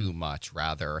person too much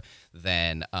rather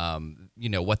than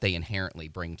what they inherently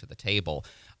bring to the table.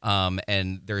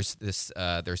 And there's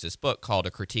this book called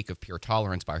A Critique of Pure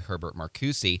Tolerance by Herbert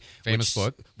Marcuse, famous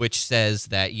book, which says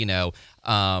that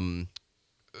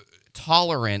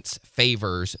tolerance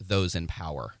favors those in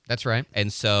power. That's right.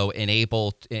 And so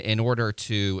in order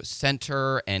to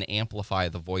center and amplify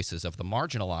the voices of the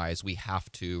marginalized, we have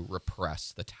to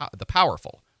repress the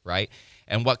powerful, right?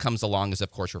 And what comes along is,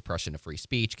 of course, repression of free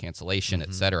speech, cancellation,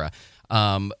 et cetera.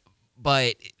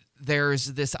 But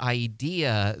there's this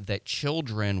idea that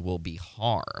children will be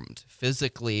harmed,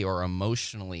 physically or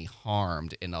emotionally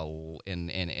harmed in an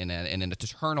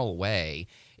eternal way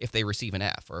if they receive an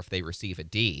F or if they receive a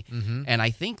D. Mm-hmm. And I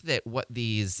think that what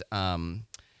these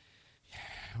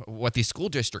school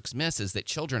districts miss is that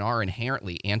children are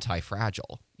inherently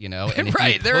anti-fragile, and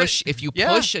if you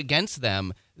push against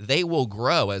them, they will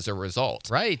grow as a result.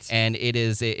 Right. And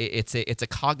it's a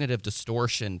cognitive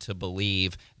distortion to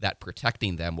believe that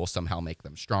protecting them will somehow make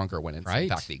them stronger when it's in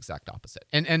fact the exact opposite.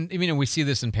 And we see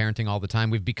this in parenting all the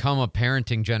time. We've become a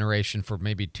parenting generation for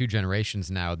maybe 2 generations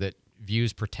now that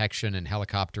views protection and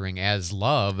helicoptering as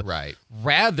love,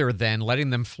 rather than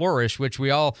letting them flourish, which we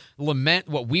all lament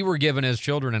what we were given as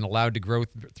children and allowed to grow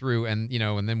through. And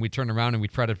then we turn around and we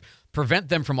try to prevent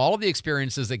them from all of the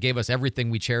experiences that gave us everything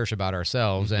we cherish about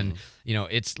ourselves. And,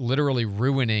 it's literally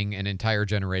ruining an entire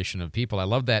generation of people. I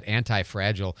love that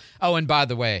anti-fragile. Oh, and by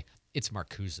the way, it's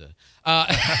Marcuse.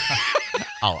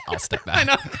 I'll step back. I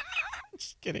know.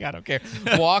 Just kidding. I don't care.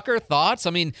 Walker, thoughts? I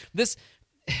mean, this...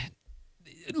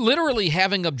 literally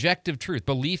having objective truth,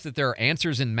 belief that there are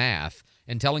answers in math,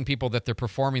 and telling people that they're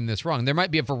performing this wrong. There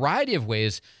might be a variety of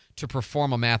ways to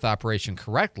perform a math operation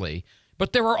correctly,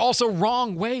 but there are also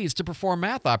wrong ways to perform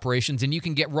math operations, and you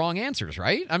can get wrong answers,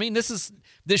 right? I mean, this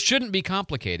shouldn't be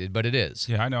complicated, but it is.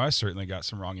 Yeah, I know. I certainly got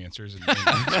some wrong answers.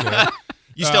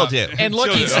 You still do. And look,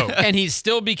 he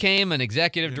still became an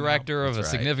executive director of a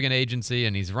significant agency,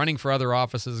 and he's running for other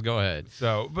offices. Go ahead.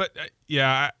 So, but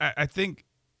I think...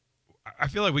 I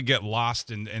feel like we get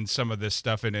lost in some of this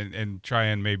stuff and try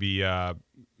and maybe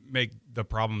make the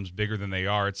problems bigger than they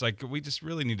are. It's like we just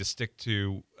really need to stick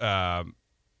to,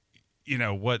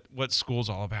 what school's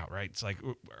all about, right? It's like,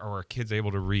 are our kids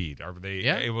able to read? Are they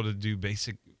able to do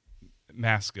basic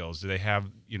math skills? Do they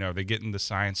have, are they getting the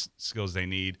science skills they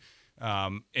need?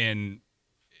 And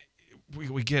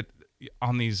we get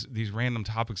on these random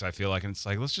topics, I feel like, and it's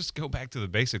like, let's just go back to the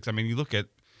basics. I mean, you look at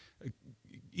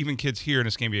even kids here in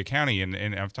Escambia County,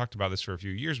 and I've talked about this for a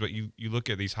few years, but you look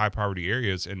at these high poverty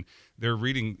areas and their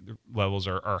reading levels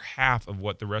are half of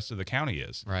what the rest of the county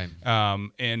is. Right.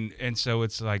 And so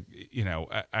it's like,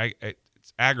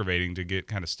 it's aggravating to get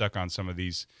kind of stuck on some of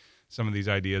these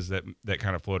ideas that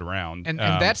kind of float around. And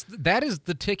that is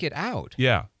the ticket out.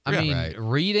 Yeah. I mean,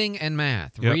 reading and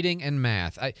math, reading and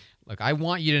math. I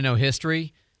want you to know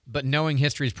history. But knowing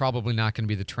history is probably not going to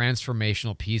be the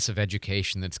transformational piece of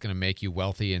education that's going to make you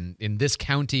wealthy in this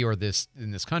county or in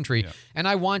this country. Yeah. And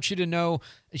I want you to know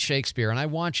Shakespeare, and I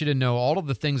want you to know all of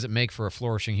the things that make for a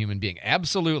flourishing human being.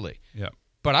 Absolutely. Yeah.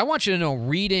 But I want you to know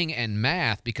reading and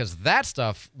math, because that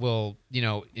stuff will, in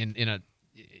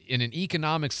an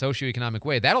economic, socioeconomic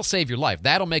way, that'll save your life.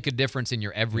 That'll make a difference in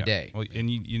your everyday. Yeah. Well, and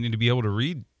you need to be able to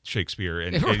read Shakespeare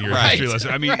in your right. history lesson.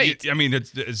 I mean, right.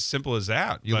 It's as simple as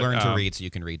that. You learn to read so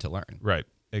you can read to learn. Right.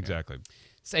 Exactly.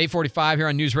 It's 8:45 here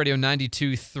on News Radio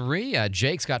 92.3.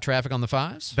 Jake's got traffic on the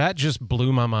 5s. That just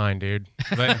blew my mind, dude.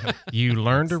 You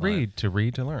learn to read to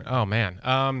learn. Oh, man.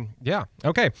 Yeah.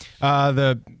 Okay.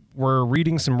 We're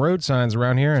reading some road signs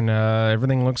around here, and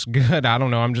everything looks good. I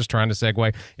don't know. I'm just trying to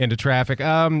segue into traffic.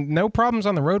 No problems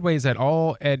on the roadways at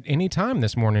all at any time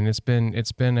this morning. It's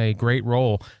been a great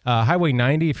roll. Highway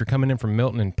 90, if you're coming in from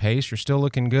Milton and Pace, you're still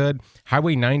looking good.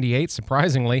 Highway 98,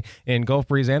 surprisingly, in Gulf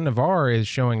Breeze and Navarre is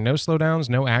showing no slowdowns,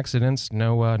 no accidents,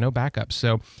 no backups.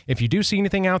 So if you do see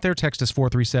anything out there, text us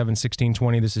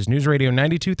 437-1620. This is News Radio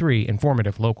 92.3,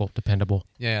 informative, local, dependable.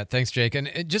 Yeah, thanks, Jake.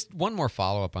 And just one more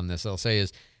follow-up on this I'll say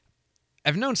is,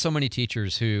 I've known so many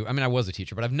teachers who, I was a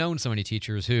teacher, but I've known so many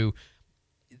teachers who,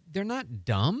 they're not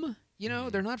dumb,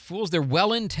 they're not fools. They're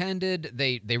well-intended.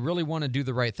 They really want to do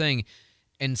the right thing.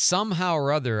 And somehow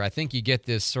or other, I think you get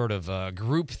this sort of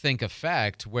groupthink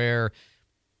effect where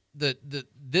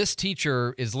this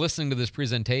teacher is listening to this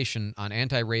presentation on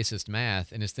anti-racist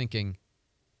math and is thinking,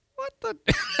 what the?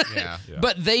 Yeah.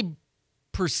 But they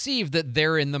perceive that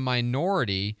they're in the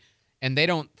minority, and they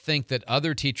don't think that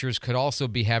other teachers could also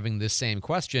be having this same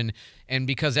question. And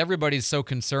because everybody's so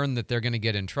concerned that they're going to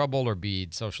get in trouble or be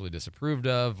socially disapproved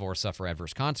of or suffer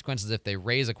adverse consequences if they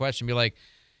raise a question, be like,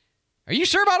 are you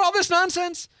sure about all this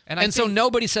nonsense? And so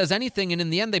nobody says anything, and in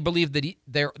the end they believe that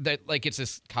it's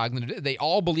this cognitive, they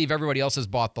all believe everybody else has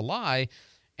bought the lie.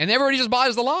 And everybody just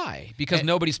buys the lie because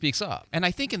nobody speaks up. And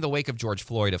I think in the wake of George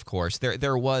Floyd, of course,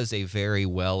 there was a very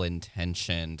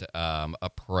well-intentioned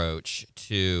approach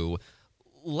to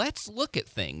let's look at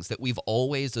things that we've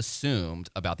always assumed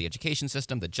about the education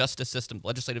system, the justice system, the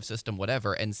legislative system,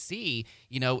 whatever, and see,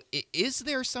 is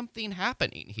there something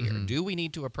happening here? Mm-hmm. Do we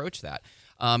need to approach that?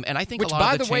 And I think which, a lot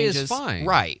by of the the way, changes, is fine.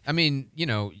 Right. I mean,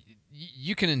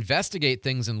 you can investigate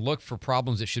things and look for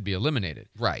problems that should be eliminated.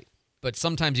 Right. But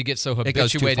sometimes you get so habituated. It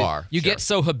goes too far. You get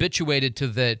so habituated to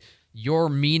that your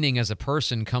meaning as a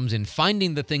person comes in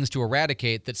finding the things to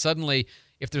eradicate that suddenly,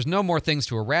 if there's no more things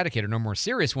to eradicate or no more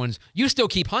serious ones, you still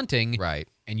keep hunting. Right.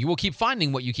 And you will keep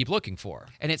finding what you keep looking for.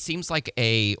 And it seems like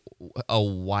a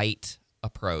white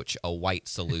approach, a white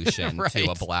solution right. to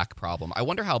a black problem. I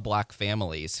wonder how black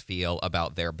families feel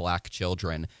about their black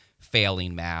children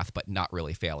failing math, but not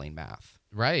really failing math.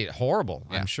 Right. Horrible,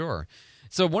 yeah. I'm sure.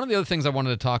 So one of the other things I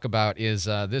wanted to talk about is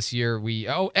this year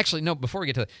before we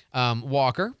get to that,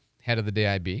 Walker, head of the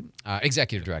DIB,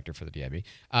 executive director for the DIB,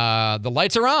 the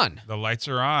lights are on. The lights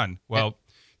are on. Well,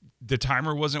 the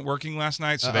timer wasn't working last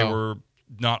night, so they were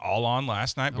not all on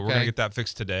last night, but we're going to get that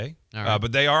fixed today. Right.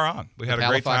 But they are on. We had a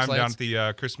great time lights? down at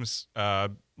the Christmas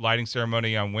lighting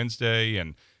ceremony on Wednesday,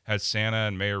 and had Santa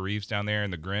and Mayor Reeves down there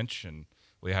and the Grinch, and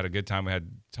we had a good time. We had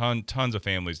tons of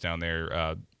families down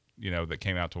there that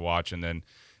came out to watch, and then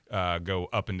go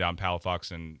up and down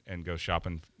Palafox and go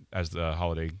shopping as the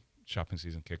holiday shopping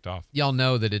season kicked off. Y'all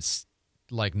know that it's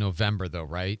like November, though,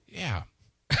 right? Yeah.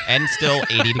 And still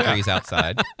 80 degrees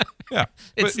outside. Yeah.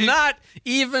 It's not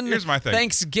even here's my thing.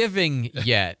 Thanksgiving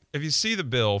yet. If you see the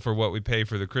bill for what we pay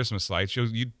for the Christmas lights,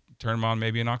 you turn them on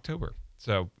maybe in October.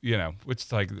 So,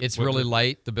 it's like... It's really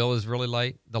light. The bill is really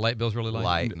light. The light bill's really light.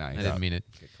 Light, nice. I didn't mean it.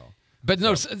 Good call. But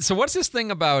no, so what's this thing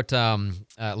about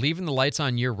leaving the lights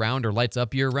on year-round or lights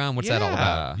up year-round? What's that all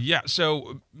about? Yeah,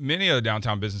 so many of the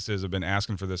downtown businesses have been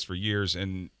asking for this for years,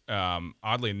 and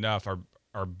oddly enough,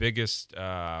 our biggest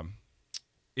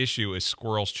issue is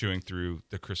squirrels chewing through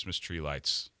the Christmas tree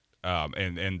lights.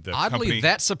 And the oddly, company,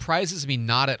 that surprises me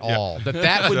not at all.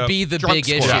 That would be the big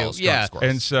squirrels, issue. Yeah,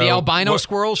 and so the albino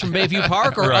squirrels from Bayview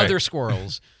Park or right. other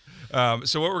squirrels.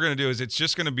 So what we're going to do is it's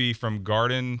just going to be from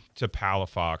Garden to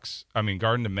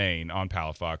Garden to Main on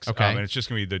Palafox. Okay. And it's just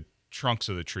going to be the trunks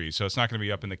of the trees. So it's not going to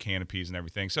be up in the canopies and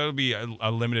everything. So it'll be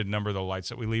a limited number of the lights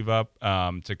that we leave up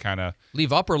to kind of...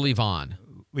 Leave up or leave on?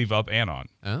 Leave up and on.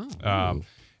 Oh.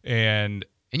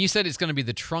 And you said it's going to be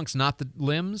the trunks, not the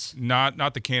limbs?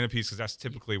 Not the canopies, because that's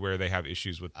typically where they have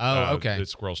issues with the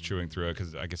squirrels chewing through it,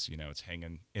 because I guess, it's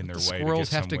hanging in their way to get squirrels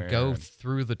have to go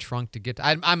through the trunk to get to...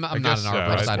 I'm not an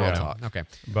arborist. I don't talk. Okay.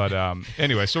 But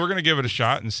anyway, so we're going to give it a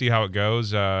shot and see how it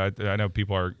goes. I know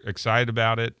people are excited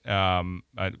about it.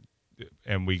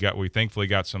 and we thankfully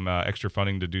got some extra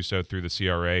funding to do so through the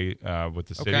CRA with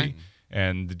the city. Okay.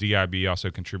 And the DIB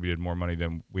also contributed more money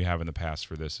than we have in the past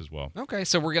for this as well. Okay,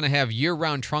 so we're going to have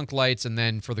year-round trunk lights, and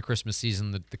then for the Christmas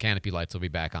season, the canopy lights will be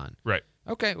back on. Right.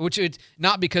 Okay, which it's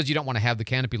not because you don't want to have the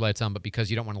canopy lights on, but because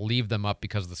you don't want to leave them up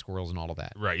because of the squirrels and all of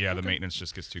that. Right, yeah, the maintenance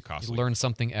just gets too costly. You learn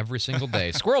something every single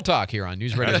day. Squirrel Talk here on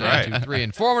News Radio 923.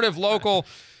 Informative, local,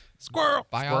 squirrel.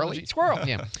 Biology. Squirrel,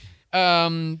 yeah.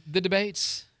 The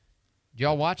debates. Did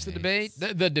y'all watch the debate?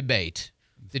 The debate.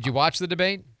 Did you watch the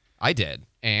debate? I did.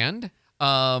 And?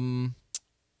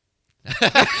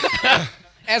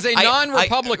 As a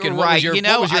non-Republican, what was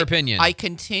your opinion? I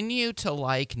continue to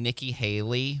like Nikki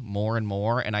Haley more and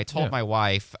more, and I told my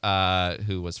wife,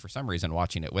 who was for some reason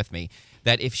watching it with me,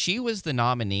 that if she was the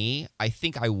nominee, I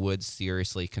think I would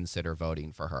seriously consider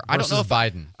voting for her. I don't know if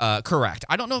Biden. Correct.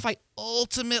 I don't know if I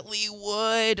ultimately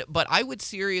would, but I would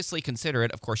seriously consider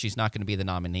it. Of course, she's not going to be the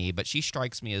nominee, but she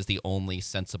strikes me as the only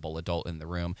sensible adult in the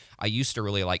room. I used to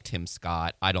really like Tim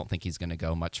Scott. I don't think he's going to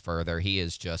go much further.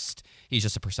 He's just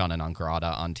a persona non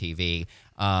grata on TV.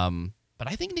 But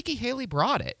I think Nikki Haley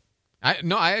brought it.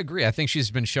 I agree. I think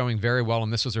she's been showing very well,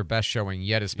 and this was her best showing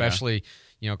yet, especially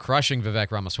crushing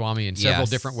Vivek Ramaswamy in several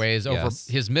different ways over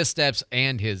his missteps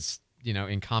and his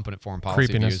incompetent foreign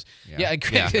policy views.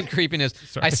 Creepiness.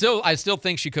 Sorry. I still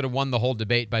think she could have won the whole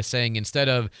debate by saying, instead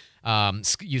of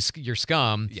you're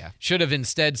scum, should have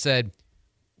instead said,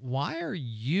 why are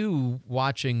you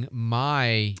watching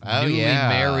my newly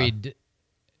married,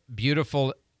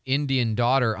 beautiful Indian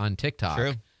daughter on TikTok?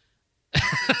 True.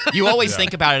 You always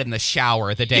think about it in the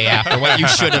shower the day after, what you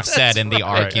should have said in the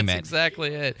argument. That's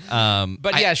exactly it.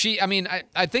 But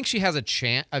I think she has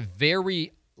a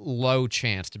very low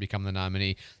chance to become the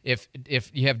nominee if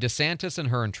you have DeSantis and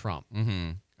her and Trump.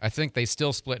 Mm-hmm. I think they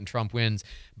still split and Trump wins,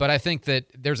 but I think that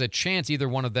there's a chance either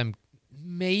one of them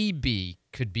maybe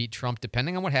could beat Trump,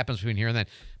 depending on what happens between here and then.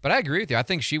 But I agree with you. I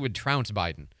think she would trounce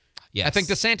Biden. Yes. I think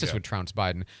DeSantis would trounce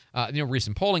Biden.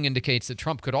 Recent polling indicates that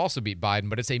Trump could also beat Biden,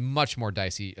 but it's a much more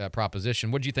dicey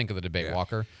proposition. What did you think of the debate,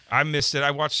 Walker? I missed it.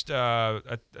 I watched, I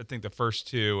think, the first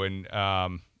two, and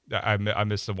I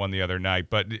missed the one the other night.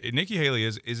 But Nikki Haley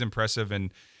is impressive,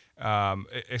 and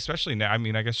especially now. I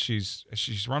mean, I guess she's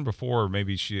run before.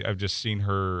 Maybe I've just seen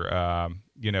her,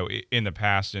 in the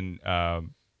past, and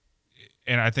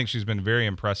I think she's been very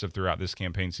impressive throughout this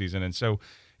campaign season. And so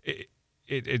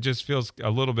it just feels a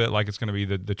little bit like it's going to be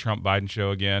the Trump Biden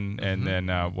show again, and then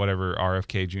whatever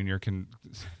RFK Jr. can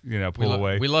pull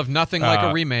away. We love nothing like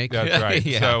a remake. That's right.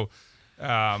 So,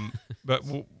 but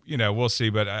we'll see.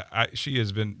 But she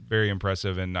has been very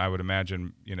impressive, and I would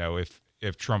imagine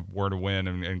if Trump were to win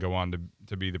and go on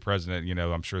to be the president,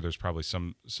 I'm sure there's probably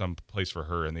some place for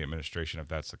her in the administration if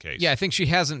that's the case. Yeah, I think she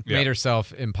hasn't made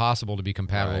herself impossible to be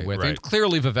compatible with. Right. And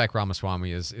clearly Vivek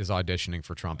Ramaswamy is auditioning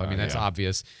for Trump. I mean, that's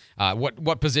obvious.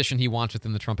 What position he wants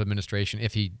within the Trump administration,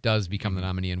 if he does become the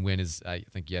nominee and win, is, I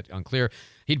think, yet unclear.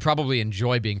 He'd probably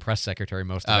enjoy being press secretary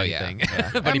most of anything.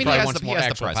 But he probably wants more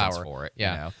actual power for it.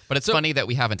 Yeah. But it's funny that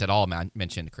we haven't at all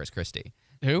mentioned Chris Christie.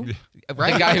 Who?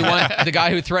 Right. The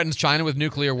guy who threatens China with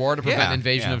nuclear war to prevent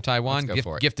invasion of Taiwan.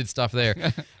 Gifted stuff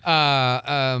there.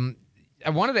 I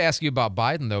wanted to ask you about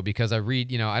Biden, though, because I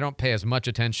read, I don't pay as much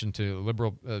attention to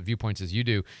liberal viewpoints as you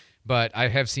do, but I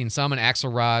have seen some, and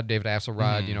David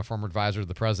Axelrod, former advisor to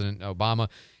the President Obama,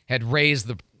 had raised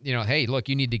the, hey, look,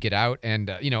 you need to get out.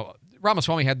 And,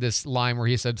 Ramaswamy had this line where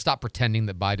he said, stop pretending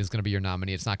that Biden's going to be your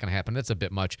nominee. It's not going to happen. That's a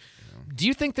bit much. Do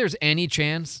you think there's any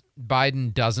chance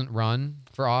Biden doesn't run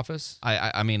for office?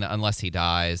 I mean, unless he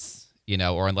dies,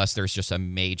 or unless there's just a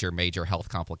major health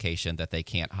complication that they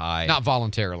can't hide. Not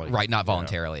voluntarily. Right, not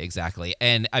voluntarily, exactly.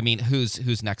 And, I mean,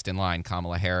 who's next in line?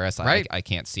 Kamala Harris? Right. I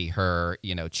can't see her,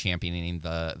 championing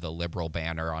the liberal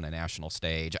banner on a national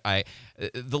stage. And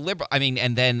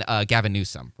then Gavin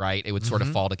Newsom, right? It would sort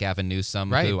of fall to Gavin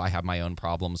Newsom, who I have my own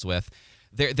problems with.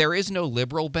 There is no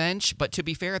liberal bench, but to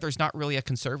be fair, there's not really a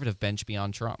conservative bench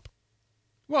beyond Trump.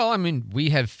 Well, I mean, we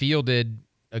have fielded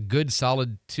a good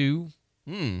solid 2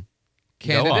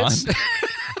 candidates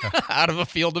out of a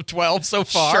field of 12 so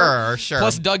far. Sure.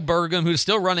 Plus Doug Burgum, who's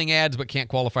still running ads but can't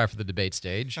qualify for the debate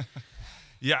stage.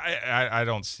 I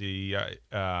don't see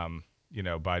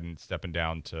Biden stepping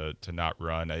down to not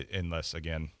run unless,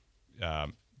 again,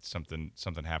 something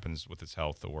happens with his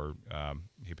health or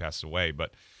he passes away.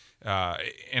 But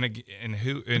And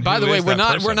who? And by who the way, is we're that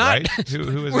not. person, We're not. right?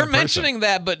 Who is we're that mentioning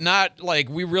that, but not like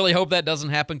we really hope that doesn't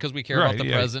happen because we care about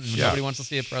the president. And nobody wants to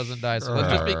see a president die. So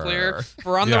let's just be clear. If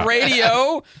we're on the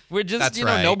radio, we're just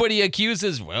nobody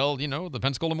accuses. Well, the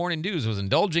Pensacola Morning News was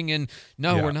indulging in.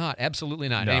 No, we're not. Absolutely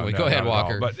not. Anyway, go ahead,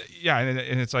 Walker. But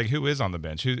and it's like, who is on the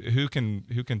bench? Who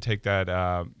can take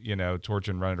that torch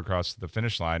and run it across the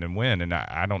finish line and win? And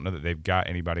I don't know that they've got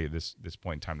anybody at this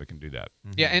point in time that can do that.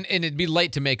 Mm-hmm. Yeah, and it'd be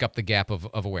late to make up the gap of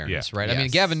awareness, right? Yes. I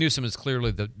mean, Gavin Newsom is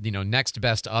clearly the next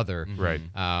best other, right?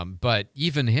 But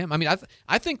even him, I mean,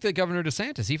 I think that Governor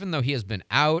DeSantis, even though he has been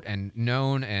out and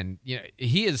known, and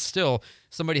he is still.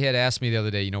 Somebody had asked me the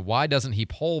other day, why doesn't he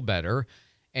poll better?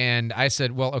 And I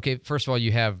said, well, okay, first of all,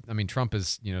 Trump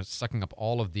is sucking up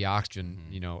all of the oxygen,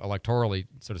 electorally,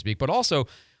 so to speak, but also.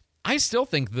 I still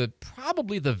think that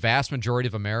probably the vast majority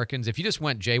of Americans, if you just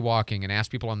went jaywalking and asked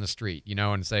people on the street,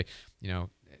 and say,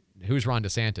 who's Ron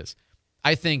DeSantis?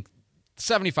 I think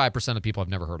 75% of people have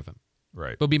never heard of him.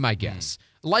 Right. Would be my guess.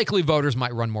 Likely voters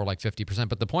might run more like 50%,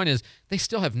 but the point is they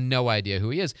still have no idea who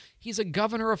he is. He's a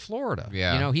governor of Florida.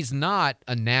 Yeah. He's not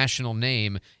a national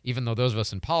name, even though those of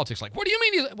us in politics like, what do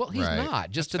you mean? Well, he's not.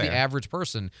 Just That's to fair. The average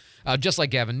person. Just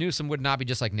like Gavin Newsom would not be,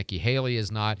 just like Nikki Haley is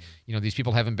not. These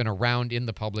people haven't been around in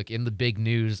the public, in the big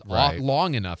news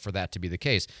long enough for that to be the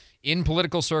case. In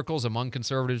political circles, among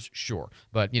conservatives, sure.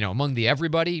 But, among the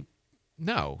everybody,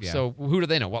 no. Yeah. So who do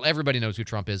they know? Well, everybody knows who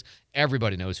Trump is.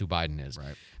 Everybody knows who Biden is.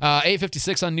 Right.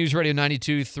 8:56 on News Radio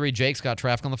 92.3. Jake's got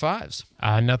traffic on the fives.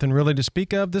 Nothing really to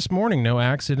speak of this morning. No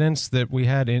accidents that we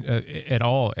had at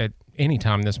all at any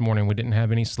time this morning. We didn't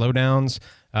have any slowdowns.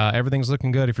 Everything's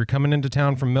looking good. If you're coming into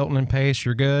town from Milton and Pace,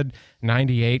 you're good.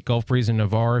 98 Gulf Breeze and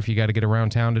Navarre. If you got to get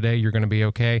around town today, you're going to be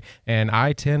okay. And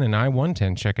I-10 and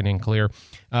I-110 checking in clear.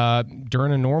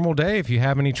 During a normal day, if you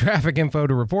have any traffic info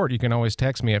to report, you can always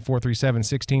text me at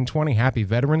 437-1620. Happy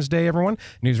Veterans Day, everyone.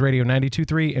 News Radio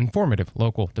 92.3, informative,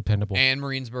 local, dependable. And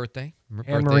Marine's birthday.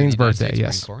 And Marine's birthday,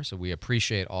 yes. Corps, so we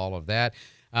appreciate all of that.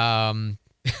 I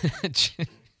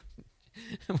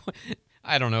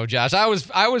don't know, Josh. I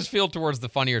always feel towards the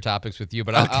funnier topics with you,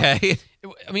 but okay.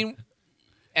 I mean,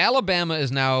 Alabama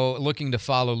is now looking to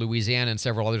follow Louisiana and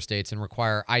several other states and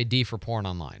require ID for porn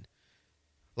online.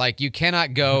 Like, you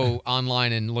cannot go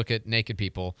online and look at naked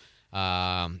people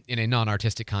in a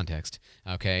non-artistic context,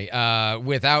 okay,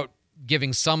 without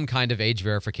giving some kind of age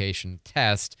verification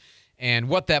test. And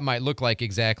what that might look like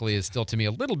exactly is still, to me,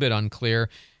 a little bit unclear.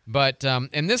 But,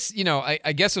 and this,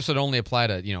 I guess this would only apply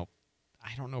to,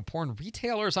 I don't know, porn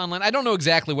retailers online. I don't know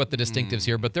exactly what the distinctives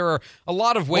here, but there are a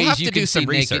lot of ways you can see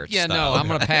naked. Yeah, no, I'm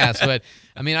going to pass. But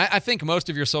I mean, I think most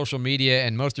of your social media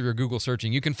and most of your Google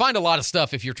searching, you can find a lot of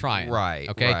stuff if you're trying. Right.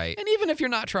 Okay. Right. And even if you're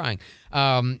not trying,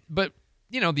 but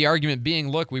the argument being,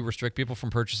 look, we restrict people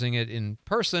from purchasing it in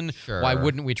person. Sure. Why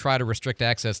wouldn't we try to restrict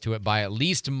access to it by at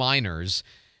least minors?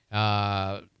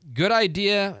 Good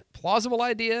idea, plausible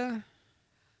idea.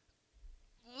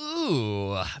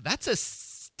 Ooh, that's a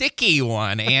sticky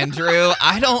one, Andrew.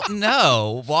 I don't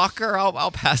know. Walker, I'll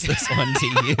pass this one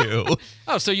to you.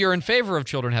 Oh, so you're in favor of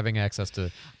children having access to...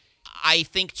 I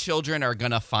think children are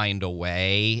going to find a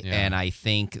way, and I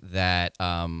think that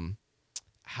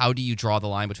how do you draw the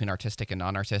line between artistic and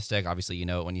non-artistic? Obviously, you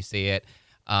know it when you see it.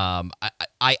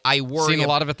 I worry... Seen a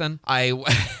lot of it then?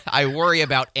 I worry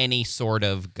about any sort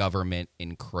of government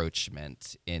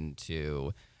encroachment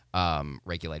into...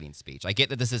 regulating speech. I get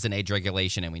that this is an age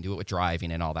regulation and we do it with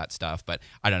driving and all that stuff, but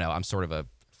I don't know. I'm sort of a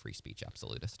free speech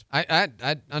absolutist. I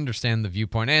understand the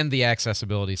viewpoint and the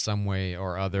accessibility some way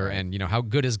or other, right. And how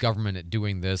good is government at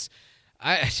doing this?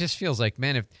 It just feels like,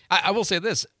 man, if I will say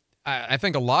this, I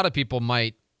think a lot of people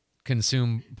might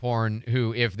consume porn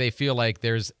who, if they feel like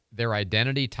there's their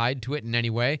identity tied to it in any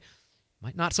way,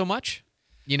 might not so much.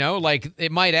 Like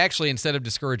it might actually, instead of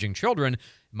discouraging children,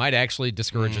 might actually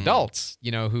discourage adults,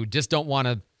 who just don't want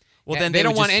to. Well, then they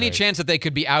don't want any chance that they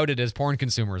could be outed as porn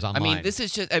consumers online. I mean, this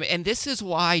is just, and this is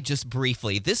why, just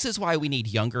briefly, this is why we need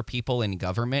younger people in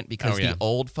government, because the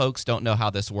old folks don't know how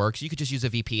this works. You could just use a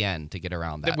VPN to get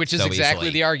around that, which is exactly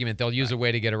the argument. They'll use a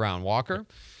way to get around. Walker.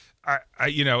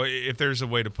 If there's a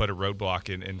way to put a roadblock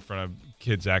in front of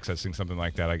kids accessing something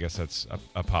like that, I guess that's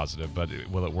a positive. But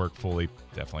will it work fully?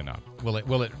 Definitely not.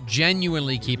 Will it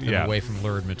genuinely keep them away from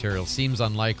lurid material? Seems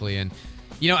unlikely. And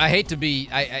I hate to be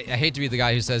the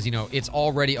guy who says it's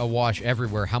already awash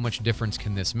everywhere. How much difference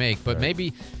can this make? But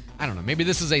maybe. I don't know. Maybe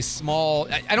this is a small...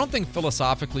 I don't think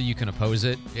philosophically you can oppose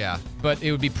it. Yeah. But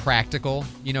it would be practical,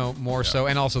 more so.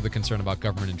 And also the concern about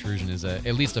government intrusion is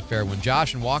at least a fair one.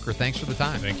 Josh and Walker, thanks for the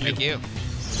time. Thank you.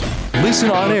 Thank you.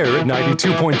 Listen on air at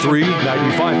 92.3,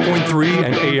 95.3,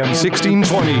 and AM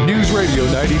 1620. News Radio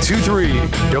 92.3.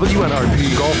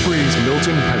 WNRP Gulf Breeze,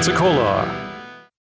 Milton, Pensacola.